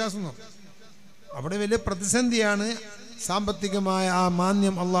ആയിട്ട് വ്യത്യാസം നോക്കും. അവിടെ വലിയ പ്രതിസന്ധിയാണ്. സാമ്പത്തികമായ ആ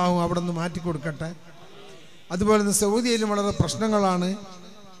മാന്യം അള്ളാഹു അവിടെ നിന്ന് മാറ്റിക്കൊടുക്കട്ടെ. അതുപോലെ തന്നെ സൗദിയിലും വളരെ പ്രശ്നങ്ങളാണ്.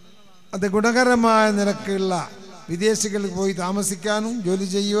 അത് ഗുണകരമായ നിലക്കുള്ള വിദേശികൾക്ക് പോയി താമസിക്കാനും ജോലി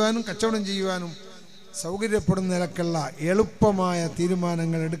ചെയ്യുവാനും കച്ചവടം ചെയ്യുവാനും സൗകര്യപ്പെടുന്ന നിലക്കുള്ള എളുപ്പമായ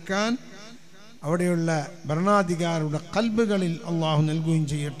തീരുമാനങ്ങൾ എടുക്കാൻ അവിടെയുള്ള ഭരണാധികാരിയുടെ ഖൽബുകളിൽ അള്ളാഹു നൽകുകയും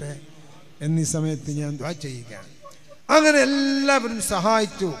ചെയ്യട്ടെ എന്നീ സമയത്ത് ഞാൻ ദുആ ചെയ്യുകയാണ്. അങ്ങനെ എല്ലാവരും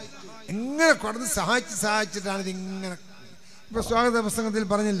സഹായിച്ചു. എങ്ങനെ കടന്ന് സഹായിച്ചിട്ടാണ് ഇതിങ്ങനെ. ഇപ്പോൾ സ്വാഗത പ്രസംഗത്തിൽ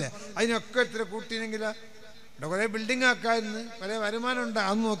പറഞ്ഞില്ലേ, അതിനൊക്കെ ഇത്ര കൂട്ടിയെങ്കിൽ കുറേ ബിൽഡിംഗ് ആക്കായിരുന്നു, കുറേ വരുമാനം ഉണ്ട്,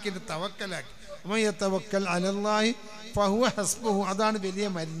 അത് നോക്കിയിട്ട് തവക്കലാക്കി. വമയ്യതവക്കൽ അലല്ലാഹി ഫഹുവ ഹസ്ബുഹു, അതാണ് വലിയ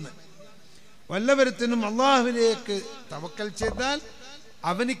മരുന്ന്. വല്ലവരത്തിനും അള്ളാഹുവിലേക്ക് തവക്കൽ ചെയ്താൽ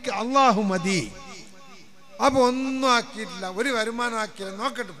അവനിക്ക് അള്ളാഹു മതി. അപ്പോൾ ഒന്നും ആക്കിയിട്ടില്ല, ഒരു വരുമാനം ആക്കിയില്ല,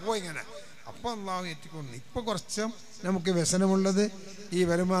 നോക്കട്ടെ പോയിങ്ങനെ, അപ്പോൾ അള്ളാഹു ഏറ്റിക്കൊണ്ട്. ഇപ്പോൾ കുറച്ച് നമുക്ക് വ്യസനമുള്ളത് ഈ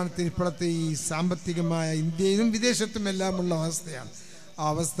വരുമാനത്തിന് ഇപ്പോഴത്തെ ഈ സാമ്പത്തികമായ ഇന്ത്യയിലും വിദേശത്തും എല്ലാമുള്ള അവസ്ഥയാണ്. ആ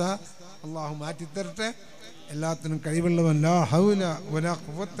അവസ്ഥ അള്ളാഹു മാറ്റിത്തരട്ടെ. എല്ലാത്തിനും കഴിവുള്ളവൻ. ലാ ഹൗല വലാ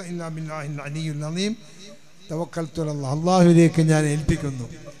ഖുവത ഇല്ലാ ബില്ലാഹിൽ അലിയ്യുൽ അദീം. തവക്കൽതു അലല്ലാഹ്, അള്ളാഹുവിലേക്ക് ഞാൻ ഏൽപ്പിക്കുന്നു.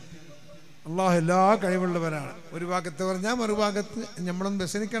 അള്ളാഹു എല്ലാ കഴിവുള്ളവരാണ്. ഒരു ഭാഗത്ത് പറഞ്ഞാൽ മറുഭാഗത്ത് നമ്മളൊന്നും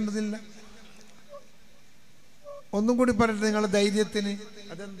വ്യസനിക്കേണ്ടതില്ല. ഒന്നും കൂടി പറയട്ടെ നിങ്ങളുടെ ധൈര്യത്തിന്.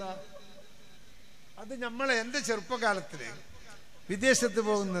 അതെന്താ? അത് നമ്മളെ എൻ്റെ ചെറുപ്പകാലത്തിൽ വിദേശത്ത്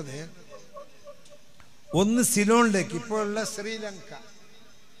പോകുന്നത്, ഒന്ന് സിലോണിലേക്ക്, ഇപ്പോഴുള്ള ശ്രീലങ്ക,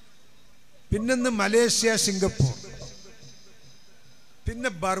 പിന്നൊന്ന് മലേഷ്യ, സിംഗപ്പൂർ, പിന്നെ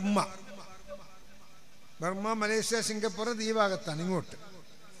ബർമ്മ. മലേഷ്യ, സിംഗപ്പൂർ ഈ ഭാഗത്താണ്. ഇങ്ങോട്ട്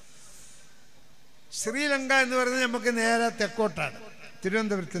ശ്രീലങ്ക എന്ന് പറയുന്നത് നമുക്ക് നേരെ തെക്കോട്ടാണ്,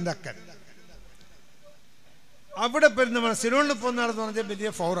 തിരുവനന്തപുരത്തിൻ്റെ അക്കരെ. അവിടെ നമ്മൾ സിലോണിൽ പോകുന്ന ആളെന്ന് പറഞ്ഞാൽ വലിയ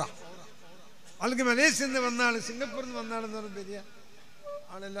ഫൗറ, അല്ലെങ്കിൽ മലേഷ്യയിൽ നിന്ന് വന്ന ആൾ, സിംഗപ്പൂരിൽ നിന്ന് വന്ന ആളെന്ന് പറഞ്ഞാൽ വലിയ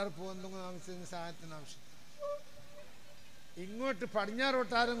ആളെല്ലാവരും പോകുന്ന ആവശ്യത്തിന് സഹായത്തിന് ആവശ്യം. ഇങ്ങോട്ട്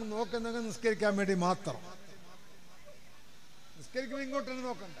പടിഞ്ഞാറോട്ട് ആരെങ്കിലും നോക്കുന്നത് നിസ്കരിക്കാൻ വേണ്ടി മാത്രം, നിസ്കരിക്കുമ്പോൾ ഇങ്ങോട്ടൊന്നും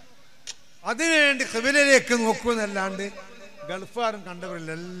നോക്കണ്ട, അതിനുവേണ്ടി ഖിബലയിലേക്ക് നോക്കുമെന്നല്ലാണ്ട് ഗൾഫാരും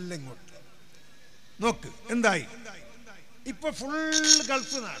കണ്ടവരിലെല്ലാം ഇങ്ങോട്ട് നോക്ക്. എന്തായി? ഇപ്പൊ ഫുൾ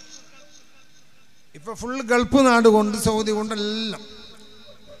ഗൾഫ് നാട്, ഇപ്പൊ ഫുൾ ഗൾഫ് നാട് കൊണ്ട്, സൗദി കൊണ്ടെല്ലാം.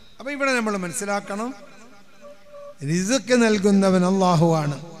 അപ്പൊ ഇവിടെ നമ്മൾ മനസ്സിലാക്കണം, റിസ്ക് നൽകുന്നവൻ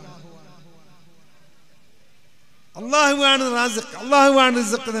അള്ളാഹുവാണ്. അള്ളാഹുവാണ് റാസിഖ്, അള്ളാഹുവാണ്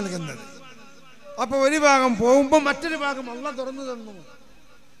റിസ്ക് നൽകുന്നത്. അപ്പൊ ഒരു ഭാഗം പോകുമ്പോൾ മറ്റൊരു ഭാഗം അള്ളാഹ് തുറന്നു തന്നു.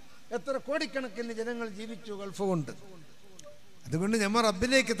 എത്ര കോടിക്കണക്കിന് ജനങ്ങൾ ജീവിച്ചു ഗൾഫ് കൊണ്ട്. അതുകൊണ്ട് നമ്മൾ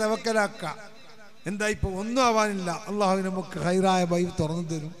റബ്ബിലേക്ക് തവക്കലാക്കാം. എന്താ ഇപ്പൊ ഒന്നും ആവാനില്ല, അള്ളാഹു നമുക്ക് ഹൈറായ വഴി തുറന്നു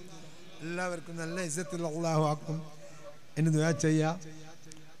തരും. എല്ലാവർക്കും നല്ല ഇസ്സത്തിൽ അള്ളാഹു ആക്കും എന്ന് ദുആ ചെയ്യാം.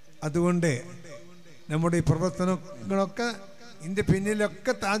 അതുകൊണ്ട് നമ്മുടെ ഈ പ്രവർത്തനങ്ങളൊക്കെ ഇതിൻ്റെ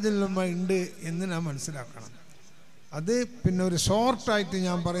പിന്നിലൊക്കെ താജുൽ ഉലമ ഉണ്ട് എന്ന് നാം മനസ്സിലാക്കണം. അത് പിന്നെ ഒരു ഷോർട്ടായിട്ട്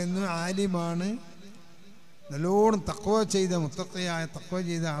ഞാൻ പറയുന്നു, ആലിമാണ്, നല്ലോണം തഖ്വ ചെയ്ത, മുത്തഖിയായ തഖ്വ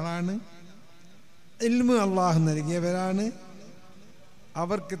ചെയ്ത ആളാണ്, ഇൽമ് അള്ളാഹു നൽകിയവരാണ്.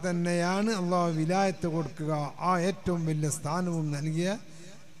 അവർക്ക് തന്നെയാണ് അള്ളാഹു വിലായത്ത് കൊടുക്കുക. ആ ഏറ്റവും വലിയ സ്ഥാനവും നൽകിയ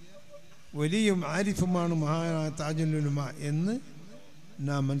വലിയും ആരിഫുമാണ് മഹാനായ താജുൽ ഉലമ എന്ന്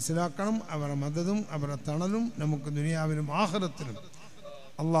നാം മനസ്സിലാക്കണം. അവരുടെ മദതും അവരുടെ തണലും നമുക്ക് ദുനിയാവിലും ആഖിറത്തിലും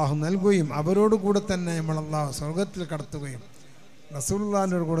അള്ളാഹു നൽകുകയും അവരോട് കൂടെ തന്നെ നമ്മൾ അള്ളാഹു സ്വർഗത്തിൽ കടത്തുകയും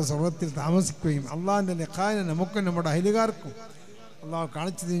റസൂലുള്ളാഹിൻ്റെ കൂടെ സ്വർഗത്തിൽ താമസിക്കുകയും അള്ളാഹിൻ്റെ ലിഖാനെ നമുക്കും നമ്മുടെ അഹ്ലുകാർക്കും അള്ളാഹു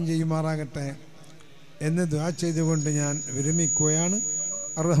കാണിച്ചു തരികയും ചെയ്യുമാറാകട്ടെ എന്ന് ദുആ ചെയ്തുകൊണ്ട് ഞാൻ വിരമിക്കുകയാണ്.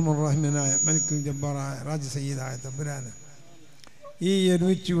 അർഹമുർ-റഹീമായ മലിക്കുൽ ജബ്ബാറായ റാജി സയ്യിദായ തമ്പുരാന്, ഈ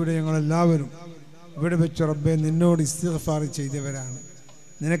ഒരുമിച്ചുകൂടെ ഞങ്ങളെല്ലാവരും ഇവിടെ വെച്ച് റബ്ബെ നിന്നോട് ഇസ്തിഗ്ഫാർ ചെയ്തവരാണ്,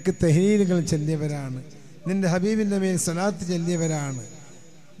 നിനക്ക് തഹ്ലീലുകൾ ചൊല്ലിയവരാണ്, നിൻ്റെ ഹബീബിൻ്റെ മേൽ സ്വലാത്ത് ചൊല്ലിയവരാണ്.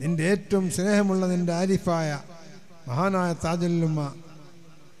 നിൻ്റെ ഏറ്റവും സ്നേഹമുള്ള നിൻ്റെ ആരിഫായ മഹാനായ താജുൽ ഉലമ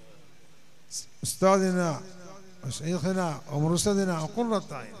ഉസ്താദിന ശൈഖിന മുർശദിന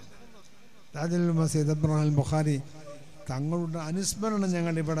ഖുർറത്തായ താജുൽ ഉലമ സയ്യിദ് അബ്ദുൽ ബുഖാരി തങ്ങളുടെ അനുസ്മരണം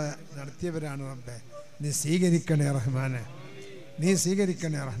ഞങ്ങളിവിടെ നടത്തിയവരാണ്. റബ്ബെ നീ സ്വീകരിക്കണേ റഹ്മാനെ, നീ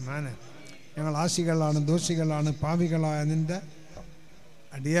സ്വീകരിക്കണേ റഹ്മാനെ. ഞങ്ങൾ ആശികളാണ്, ദോഷികളാണ്, പാപികളായ നിൻ്റെ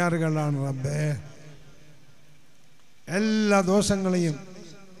അടിയാറുകളാണ് റബ്ബേ. എല്ലാ ദോഷങ്ങളെയും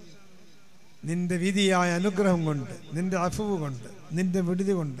നിന്റെ വിധിയായ അനുഗ്രഹം കൊണ്ട്, നിന്റെ അഫ്വ് കൊണ്ട്, നിന്റെ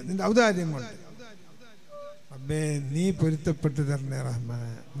വിടുതി കൊണ്ട്, നിന്റെ ഔദാര്യം കൊണ്ട് റബ്ബേ നീ പൊരുത്തപ്പെട്ട് തരണേ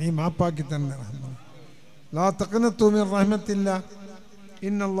റഹ്മാനെ, നീ മാപ്പാക്കി തരണേ റഹ്മാനെ. ലാ തഖ്നതു മിൻ റഹ്മത്തില്ലാഹ്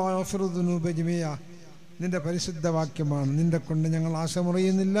ഇന്നല്ലാഹ യഗ്ഫിറു ദുനൂബ ജമീഅ. നിന്റെ പരിശുദ്ധ വാക്യമാണ്. നിന്റെ കൊണ്ട് ഞങ്ങൾ ആശ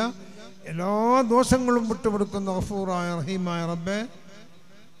മുറിയുന്നില്ല, എല്ലാ ദോഷങ്ങളും വിട്ടുപൊറുക്കുന്ന ഗഫൂറായ റഹീമായ റബ്ബേ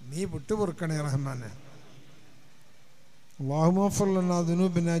നീ വിട്ടുപൊറുക്കണേ റഹ്മാനെ. اللهم اغفر لنا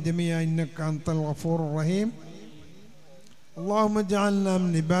ذنوبنا جميعا إنك أنت الغفور الرحيم. اللهم اجعلنا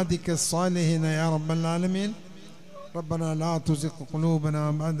من عبادك الصالحين يا رب العالمين. ربنا لا تزغ قلوبنا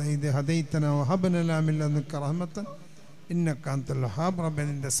بعد إذ هديتنا وهب لنا من لدنك رحمة إنك أنت الوهاب. ربنا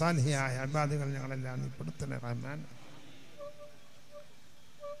إن صالحياയ ഇബാദുകൾ ഞങ്ങളെല്ലാം നീ പെടുത്തണേ റഹ്മാൻ.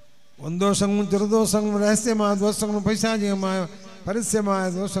 വൻദോഷങ്ങളും ചെറുദോഷങ്ങളും രഹസ്യമായ ദോഷങ്ങളും പൈശാചികമായ പരസ്യമായ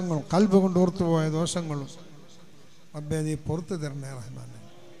ദോഷങ്ങളും കൽബ് കൊണ്ട് ഓർത്തുപോയ ദോഷങ്ങളും റബ്ബേ നീ പുറത്തു തരണേ റഹ്മാനെ.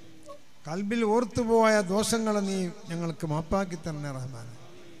 കൽബിൽ ഓർത്തുപോയ ദോഷങ്ങളെ നീ ഞങ്ങൾക്ക് മാപ്പാക്കി തരണേ റഹ്മാനെ.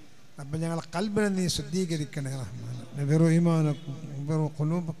 അപ്പം ഞങ്ങളെ കൽബിനെ നീ ശുദ്ധീകരിക്കണേ റഹ്മാൻ. നബിറു ഈമാനക്കും നബിറു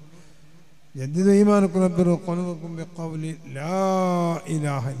ഖുലൂബക്കും ജദ്ദിദു ഈമാനക്കും നബിറു ഖുലൂബക്കും ബിഖൗലി ലാ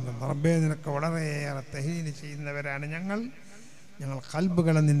ഇലാഹ ഇല്ലല്ലാഹ്. റബ്ബേ നിനക്ക് വളരെയേറെ തഹ്ലീൽ ചെയ്യുന്നവരാണ് ഞങ്ങൾ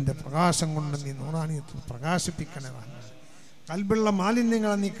കൽബുകളെ നിൻ്റെ പ്രകാശം കൊണ്ട് നീ നൂറാനിയത്തിൽ പ്രകാശിപ്പിക്കണേ റഹ്മാൻ. കൽബുള്ള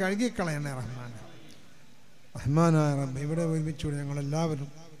മാലിന്യങ്ങളെ നീ കഴുകിക്കളയണേ റഹ്മാൻ. റഹ്മാനായ റബ്ബ് ഇവിടെ ഒരുമിച്ചുകൂടി ഞങ്ങളെല്ലാവരും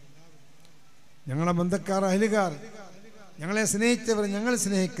ഞങ്ങളെ ബന്ധക്കാർ അഹ്ലുകാർ ഞങ്ങളെ സ്നേഹിച്ചവർ ഞങ്ങൾ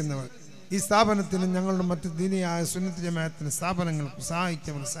സ്നേഹിക്കുന്നവർ ഈ സ്ഥാപനത്തിനും ഞങ്ങളുടെ മറ്റ് ദീനിയായ സുന്നത്ത് ജമാഅത്തിന് സ്ഥാപനങ്ങൾക്ക്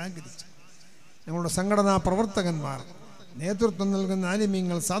സഹായിച്ചവർ സഹകരിച്ച് ഞങ്ങളുടെ സംഘടനാ പ്രവർത്തകന്മാർ നേതൃത്വം നൽകുന്ന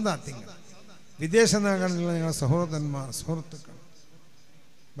ആലിമീങ്ങൾ സാദാത്യങ്ങൾ വിദേശ നഗരങ്ങളിലെ ഞങ്ങളുടെ സഹോദരന്മാർ സുഹൃത്തുക്കൾ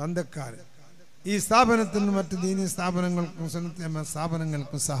ബന്ധക്കാർ ഈ സ്ഥാപനത്തിനും മറ്റ് ദീനി സ്ഥാപനങ്ങൾക്കും സുന്നത്ത് ജമാഅത്ത്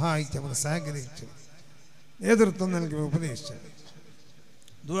സ്ഥാപനങ്ങൾക്കും സഹായിച്ചവർ സഹകരിച്ച് നേതൃത്വം നൽകി ഉപദേശിച്ച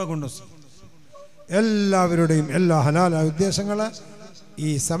ദുആ കൊണ്ട് എല്ലാവരുടെയും എല്ലാ ഹലാലായ ഉദ്ദേശങ്ങളെ ഈ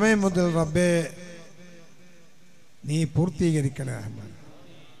സമയം മുതൽ റബ്ബേ നീ പൂർത്തീകരിക്കണേ റഹ്മാൻ.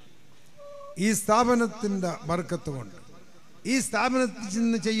 ഈ സ്ഥാപനത്തിൻ്റെ ബർക്കത്ത് കൊണ്ട് ഈ സ്ഥാപനത്തിൽ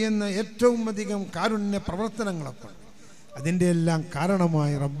നിന്ന് ചെയ്യുന്ന ഏറ്റവും അധികം കാരുണ്യ പ്രവർത്തനങ്ങളൊക്കെ അതിൻ്റെ എല്ലാം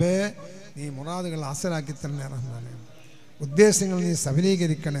കാരണമായി റബ്ബേ നീ മുറാദുകൾ ഹാസലാക്കി തരണേ റഹ്മാനെ. ഉദ്ദേശങ്ങൾ നീ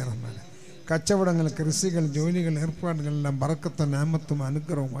സഫലീകരിക്കണേ റഹ്മാനെ. കച്ചവടങ്ങൾ കൃഷികൾ ജോലികൾ ഏർപ്പാടുകളെല്ലാം ബർക്കത്തും നാമത്തും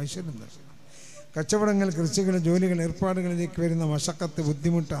അനുഗ്രഹവും ഐശ്വര്യം നൽകണം. കച്ചവടങ്ങൾ കൃഷികൾ ജോലികൾ ഏർപ്പാടുകളിലേക്ക് വരുന്ന മശക്കത്ത്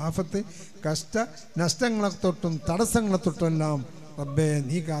ബുദ്ധിമുട്ട് ആഫത്ത് കഷ്ട നഷ്ടങ്ങളെ തൊട്ടും തടസ്സങ്ങളെ തൊട്ടും എല്ലാം റബ്ബേ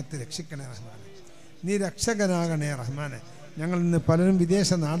നീ കാത്ത് രക്ഷിക്കണേ റഹ്മാനെ. നീ രക്ഷകനാകണേ റഹ്മാനെ. ഞങ്ങൾ ഇന്ന് പലരും വിദേശ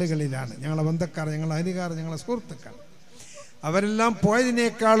നാടുകളിലാണ്. ഞങ്ങളെ ബന്ധക്കാർ ഞങ്ങളെ അയൽക്കാർ ഞങ്ങളെ സുഹൃത്തുക്കൾ അവരെല്ലാം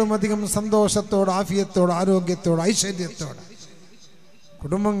പോയതിനേക്കാളും അധികം സന്തോഷത്തോടെ ആഫിയത്തോടെ ആരോഗ്യത്തോടെ ഐശ്വര്യത്തോടെ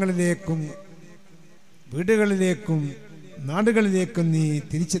കുടുംബങ്ങളിലേക്കും വീടുകളിലേക്കും നാടുകളിലേക്കും നീ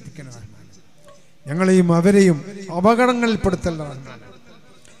തിരിച്ചെത്തിക്കണം റഹ്മാനെ. ഞങ്ങളെയും അവരെയും അപകടങ്ങളിൽപ്പെടുത്തല്ല റഹ്മാനെ.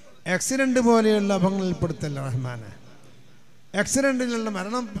 ആക്സിഡന്റ് പോലെയുള്ള അപകടങ്ങളിൽപ്പെടുത്തല്ല റഹ്മാനെ.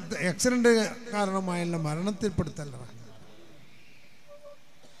 ആക്സിഡന്റ് കാരണമായുള്ള മരണത്തിൽപ്പെടുത്തല്ല റഹ്മാനെ.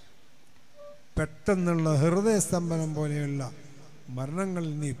 പെട്ടെന്നുള്ള ഹൃദയസ്തംഭനം പോലെയുള്ള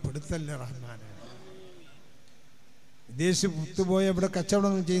മരണങ്ങളിൽ നീ പെടുത്തല്ല റഹ്മാനെ. വിദേശ പുത്തുപോയി ഇവിടെ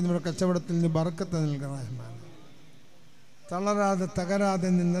കച്ചവടങ്ങൾ ചെയ്യുന്നവരുടെ കച്ചവടത്തിൽ നിന്ന് ബർക്കത്ത് നൽകണേ റഹ്മാനെ. തളരാതെ തകരാതെ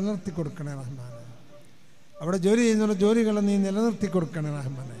നീ നിലനിർത്തി കൊടുക്കണേ റഹ്മാനെ. അവിടെ ജോലി ചെയ്യുന്നവരുടെ ജോലികളെ നീ നിലനിർത്തി കൊടുക്കണേ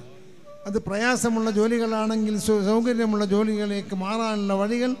റഹ്മാനെ. അത് പ്രയാസമുള്ള ജോലികളാണെങ്കിൽ സൗകര്യമുള്ള ജോലികളിലേക്ക് മാറാനുള്ള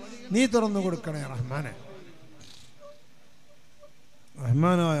വഴികൾ നീ തുറന്നു കൊടുക്കണേ റഹ്മാനെ.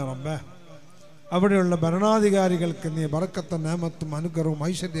 റഹ്മാനായ റബ്ബേ അവിടെയുള്ള ഭരണാധികാരികൾക്ക് നീ ബർക്കത്തും നാമത്തും അനുഗ്രഹവും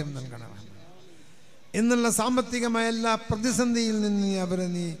ഐശ്വര്യം നൽകണേ റഹ്മാനെ. എന്നുള്ള സാമ്പത്തികമായ എല്ലാ പ്രതിസന്ധിയിൽ നിന്ന് അവരെ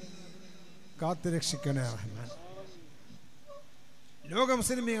നീ കാത്തുരക്ഷിക്കണേ റഹ്മാൻ. ലോക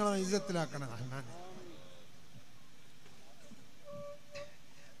മുസ്ലിമീങ്ങളെ ഇജ്ജത്തിലാക്കണേ റഹ്മാൻ.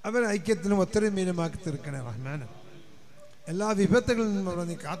 അവരെ ഐക്യത്തിനും ഒത്തൊരുമയിലുമാക്കി തീർക്കണേ റഹ്മാൻ. എല്ലാ വിപത്തുകളിൽ നിന്നും അവരെ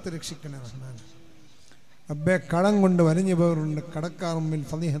നീ കാത്തുരക്ഷിക്കണേ റഹ്മാൻ. റബ്ബേ കടം കൊണ്ട് വരഞ്ഞു പോയവരുണ്ട്. കടക്കാർ മുമ്പിൽ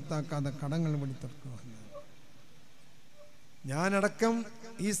ഫളീഹത്താക്കാതെ കടങ്ങൾ വെടിത്തീർക്കുക. ഞാനടക്കം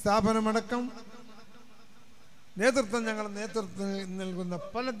ഈ സ്ഥാപനമടക്കം ഞങ്ങൾ നേതൃത്വം നൽകുന്ന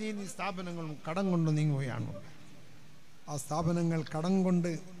പല ദീനി സ്ഥാപനങ്ങളും കടം കൊണ്ട് നീങ്ങുകയാണ്. ആ സ്ഥാപനങ്ങൾ കടം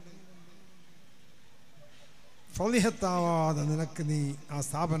കൊണ്ട് ഫളിഹത്താവാതെ നിനക്ക് നീ ആ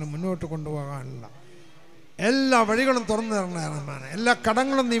സ്ഥാപനം മുന്നോട്ട് കൊണ്ടുപോകാനുള്ള എല്ലാ വഴികളും തുറന്നു തരണേ റഹ്മാനെ. എല്ലാ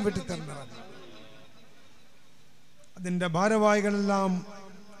കടങ്ങളും നീ വെട്ടിത്തരണേ റഹ്മാനെ. അതിൻ്റെ ഭാരവാഹികളെല്ലാം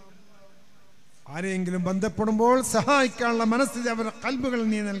ആരെയെങ്കിലും ബന്ധപ്പെടുമ്പോൾ സഹായിക്കാനുള്ള മനസ്സിൽ അവരുടെ കൽബുകൾ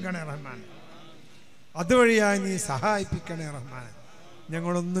നീ നൽകണേ റഹ്മാനെ. അതുവഴിയായി നീ സഹായിപ്പിക്കണേ റഹ്മാനെ.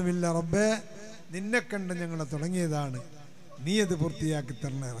 ഞങ്ങളൊന്നുമില്ല റബ്ബേ, നിന്നെ കണ്ട് ഞങ്ങൾ തുടങ്ങിയതാണ്. നീ അത് പൂർത്തിയാക്കി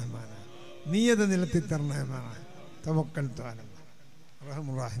തരണേ റഹ്മാനെ. നീ അത് നിലത്തി തരണേ റഹ്മാനെ. തവക്കൽതു അലല്ലാഹ്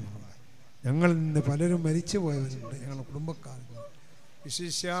റഹ്മാനുർ റഹീം. ഞങ്ങളിൽ നിന്ന് പലരും മരിച്ചു പോയവരുണ്ട്. ഞങ്ങളുടെ കുടുംബക്കാർ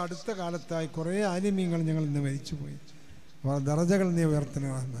വിശേഷിച്ച അടുത്ത കാലത്തായി കുറേ ആലിമീങ്ങൾ ഞങ്ങൾ ഇന്ന് മരിച്ചുപോയി. അവർ ദറജകൾ നീ ഉയർത്തണേ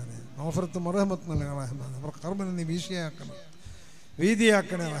റഹ്മാനെ. മഗ്ഫിറത്തും റഹ്മത്തും നൽകണേ റഹ്മാനെ. അവർ കർമ്മനെ നീ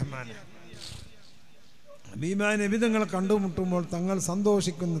വീതിയാക്കണേ റഹ്മാനെ. ഹബീബായ വിധങ്ങൾ കണ്ടുമുട്ടുമ്പോൾ തങ്ങൾ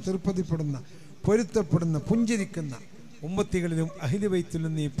സന്തോഷിക്കുന്ന തൃപ്തിപ്പെടുന്ന പൊരുത്തപ്പെടുന്ന പുഞ്ചിരിക്കുന്ന ഉമ്മത്തികളിലും അഹ്ലു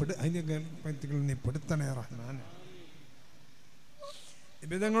ബൈത്തിലും നീ പെടുത്തണേ റഹ്മാനെ.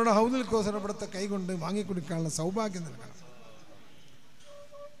 വിധങ്ങളുടെ ഹൗദുൽ കൗസർ ഇവിടുത്തെ കൈകൊണ്ട് വാങ്ങിക്കൊടുക്കാനുള്ള സൗഭാഗ്യം നൽകണം.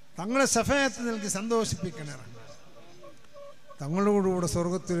 തങ്ങളെ ശഫാഅത്ത് നൽകി സന്തോഷിപ്പിക്കണേ റഹ്മാനെ. തങ്ങളോടുകൂടെ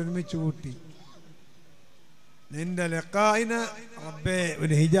സ്വർഗത്തിൽ ഒരുമിച്ച് കൂട്ടി നിന്റെ ലഖായിന് റബ്ബേ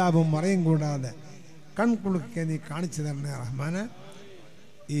ഒരു ഹിജാബും മറയും കൂടാതെ കൺകുളുക്കെ നീ കാണിച്ചു തരണേ റഹ്മാനെ.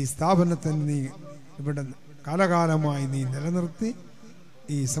 ഈ സ്ഥാപനത്തിന് നീ ഇവിടെ കാലകാലമായി നീ നിലനിർത്തി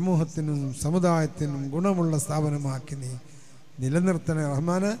ഈ സമൂഹത്തിനും സമുദായത്തിനും ഗുണമുള്ള സ്ഥാപനമാക്കി നീ നിലനിർത്തണേ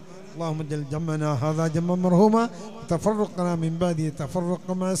റഹ്മാനെ. اللهم اجعل جمعنا هذا جمعا مرحوما وتفرقنا من بعده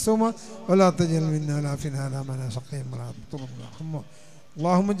تفرقا معصوما ولا تجعل منا لا فينا هذا منا شقيا ولا مضطرا.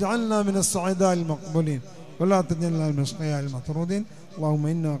 اللهم اجعلنا من السعداء المقبولين ولا تجعلنا من الاشقياء المطرودين. اللهم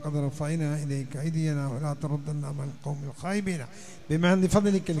انا قد رفعنا اليك ايدينا ولا تردنا مع القوم الخائبين بمحض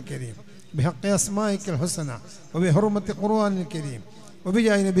فضلك الكريم بحق اسمائك الحسنى وبحرمه القران الكريم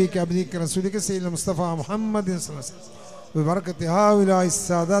وبجاه نبيك عبدك رسولك سيدنا المصطفى محمد صلى الله عليه وسلم ببركة هؤلاء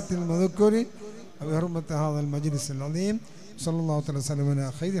السادات المذكورين وبحرمة هذا المجلس العظيم. صلى الله عليه وسلم على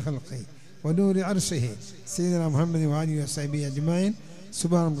خير خلقه ونور عرشه سيدنا محمد وآله وصحبه أجمعين.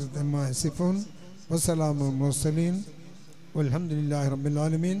 سبحان ربك عما يصفون وسلام على المرسلين والحمد لله رب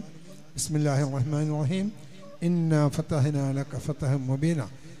العالمين. بسم الله الرحمن الرحيم. إنا فتحنا لك فتحا مبينا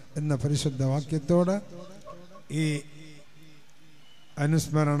എന്ന പരിശുദ്ധ വാക്യത്തോടെ ഈ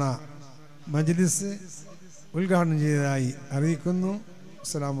അനുസ്മരണ മജ്ലിസ് ഉദ്ഘാടനം ചെയ്തതായി അറിയിക്കുന്നു.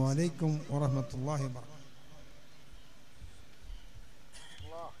 അസ്സലാമു അലൈക്കും വറഹ്മത്തുള്ളാഹി വബറകാതുഹു.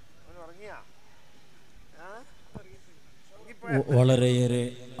 വളരെയേറെ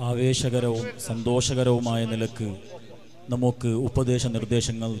ആവേശകരവും സന്തോഷകരവുമായ നിലക്ക് നമുക്ക് ഉപദേശ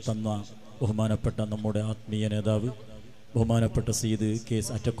നിർദ്ദേശങ്ങൾ തന്ന ബഹുമാനപ്പെട്ട നമ്മുടെ ആത്മീയ നേതാവ് ബഹുമാനപ്പെട്ട സയ്യിദ് കേസ്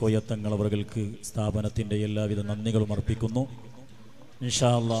അറ്റക്കോയ തങ്ങൾ അവർക്ക് സ്ഥാപനത്തിൻ്റെ എല്ലാവിധ നന്ദികളും അർപ്പിക്കുന്നു. ഇൻഷാ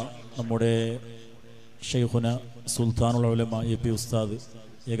അല്ലാഹ് നമ്മുടെ ഷെയ്ഖുന സുൽത്താനുൽ ഉലമ എ.പി. ഉസ്താദ്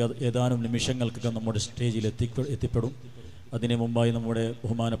ഏതാനും നിമിഷങ്ങൾക്കൊക്കെ നമ്മുടെ സ്റ്റേജിൽ എത്തിപ്പെടും. അതിനു മുമ്പായി നമ്മുടെ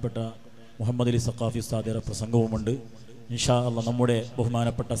ബഹുമാനപ്പെട്ട മുഹമ്മദ് അലി സഖാഫി ഉസ്താദിയുടെ പ്രസംഗവുമുണ്ട്. ഇൻഷാ അല്ലാഹ് നമ്മുടെ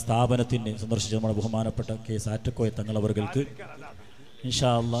ബഹുമാനപ്പെട്ട സ്ഥാപനത്തിനെ സന്ദർശിച്ച നമ്മുടെ ബഹുമാനപ്പെട്ട കേസ് അറ്റക്കോയ തങ്ങൾ അവർക്ക്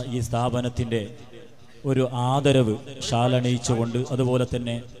ഇൻഷാ അല്ലാഹ് ഈ സ്ഥാപനത്തിൻ്റെ ഒരു ആദരവ് ഷാലണിയിച്ചുകൊണ്ട് അതുപോലെ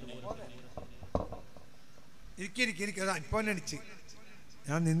തന്നെ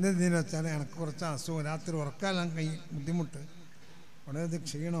ഞാൻ നിന്നതിന് വെച്ചാൽ എനിക്ക് കുറച്ച് അസുഖം, രാത്രി ഉറക്കാനും ബുദ്ധിമുട്ട്, വളരെ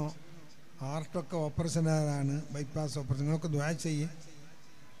ക്ഷീണോ, ഹാർട്ടൊക്കെ ഓപ്പറേഷനാണ്, ബൈപ്പാസ് ഓപ്പറേഷൻ. നിങ്ങൾക്ക് ദ്വാ ചെയ്യ്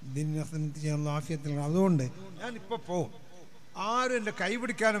ചെയ്യാനുള്ള ആഫിയത്തിൽ. അതുകൊണ്ട് ഞാനിപ്പോൾ പോവും. ആരും എൻ്റെ കൈ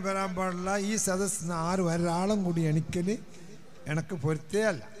പിടിക്കാനും വരാൻ പാടില്ല. ഈ സദസ്സിന് ആരും ഒരാളും കൂടി എണിക്കൽ എനിക്ക് പൊരുത്തേ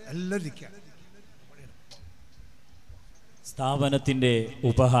അല്ല. എല്ലാവരും ഇരിക്കുക. സ്ഥാപനത്തിൻ്റെ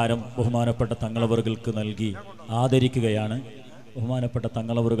ഉപഹാരം ബഹുമാനപ്പെട്ട തങ്ങളവറുകൾക്ക് നൽകി ആദരിക്കുകയാണ്. ബഹുമാനപ്പെട്ട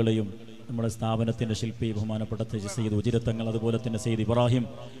തങ്ങളവറുകളെയും നമ്മുടെ സ്ഥാപനത്തിൻ്റെ ശില്പി ബഹുമാനപ്പെട്ട സയ്യിദ് ഉജിര തങ്ങൾ, അതുപോലെ തന്നെ സയ്യിദ് ഇബ്രാഹിം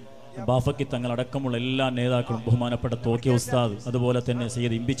ബാഫക്കി തങ്ങൾ അടക്കമുള്ള എല്ലാ നേതാക്കളും, ബഹുമാനപ്പെട്ട തോക്കിയ ഉസ്താദ്, അതുപോലെ തന്നെ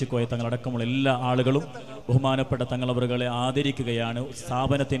സയ്യിദ് ഇമ്പിച്ചിക്കോയ തങ്ങൾ അടക്കമുള്ള എല്ലാ ആളുകളും ബഹുമാനപ്പെട്ട തങ്ങളവറുകളെ ആദരിക്കുകയാണ്.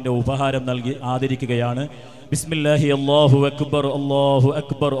 സ്ഥാപനത്തിൻ്റെ ഉപഹാരം നൽകി ആദരിക്കുകയാണ്. ബിസ്മില്ലാഹി അല്ലാഹു അക്ബർ അല്ലാഹു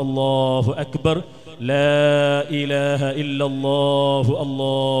അക്ബർ അല്ലാഹു അക്ബർ ലാ ഇലാഹ ഇല്ലല്ലാഹു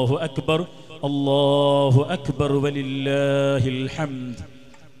അല്ലാഹു അക്ബർ അല്ലാഹു അക്ബർ വലില്ലാഹിൽ ഹംദ്.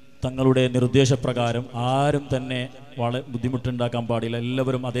 തങ്ങളുടെ നിർദ്ദേശപ്രകാരം ആരും തന്നെ വളരെ ബുദ്ധിമുട്ടുണ്ടാക്കാൻ പാടില്ല.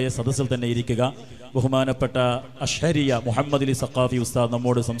 എല്ലാവരും അതേ സദസ്സിൽ തന്നെ ഇരിക്കുക. ബഹുമാനപ്പെട്ട അഷ്ഹരിയ മുഹമ്മദ് അലി സഖാഫി ഉസ്താദ്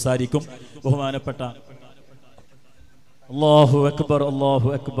നമ്മോട് സംസാരിക്കും. ബഹുമാനപ്പെട്ട അല്ലാഹു അക്ബർ അല്ലാഹു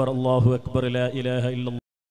അക്ബർ അല്ലാഹു അക്ബർ ലാ ഇലാഹ ഇല്ലല്ലാഹ്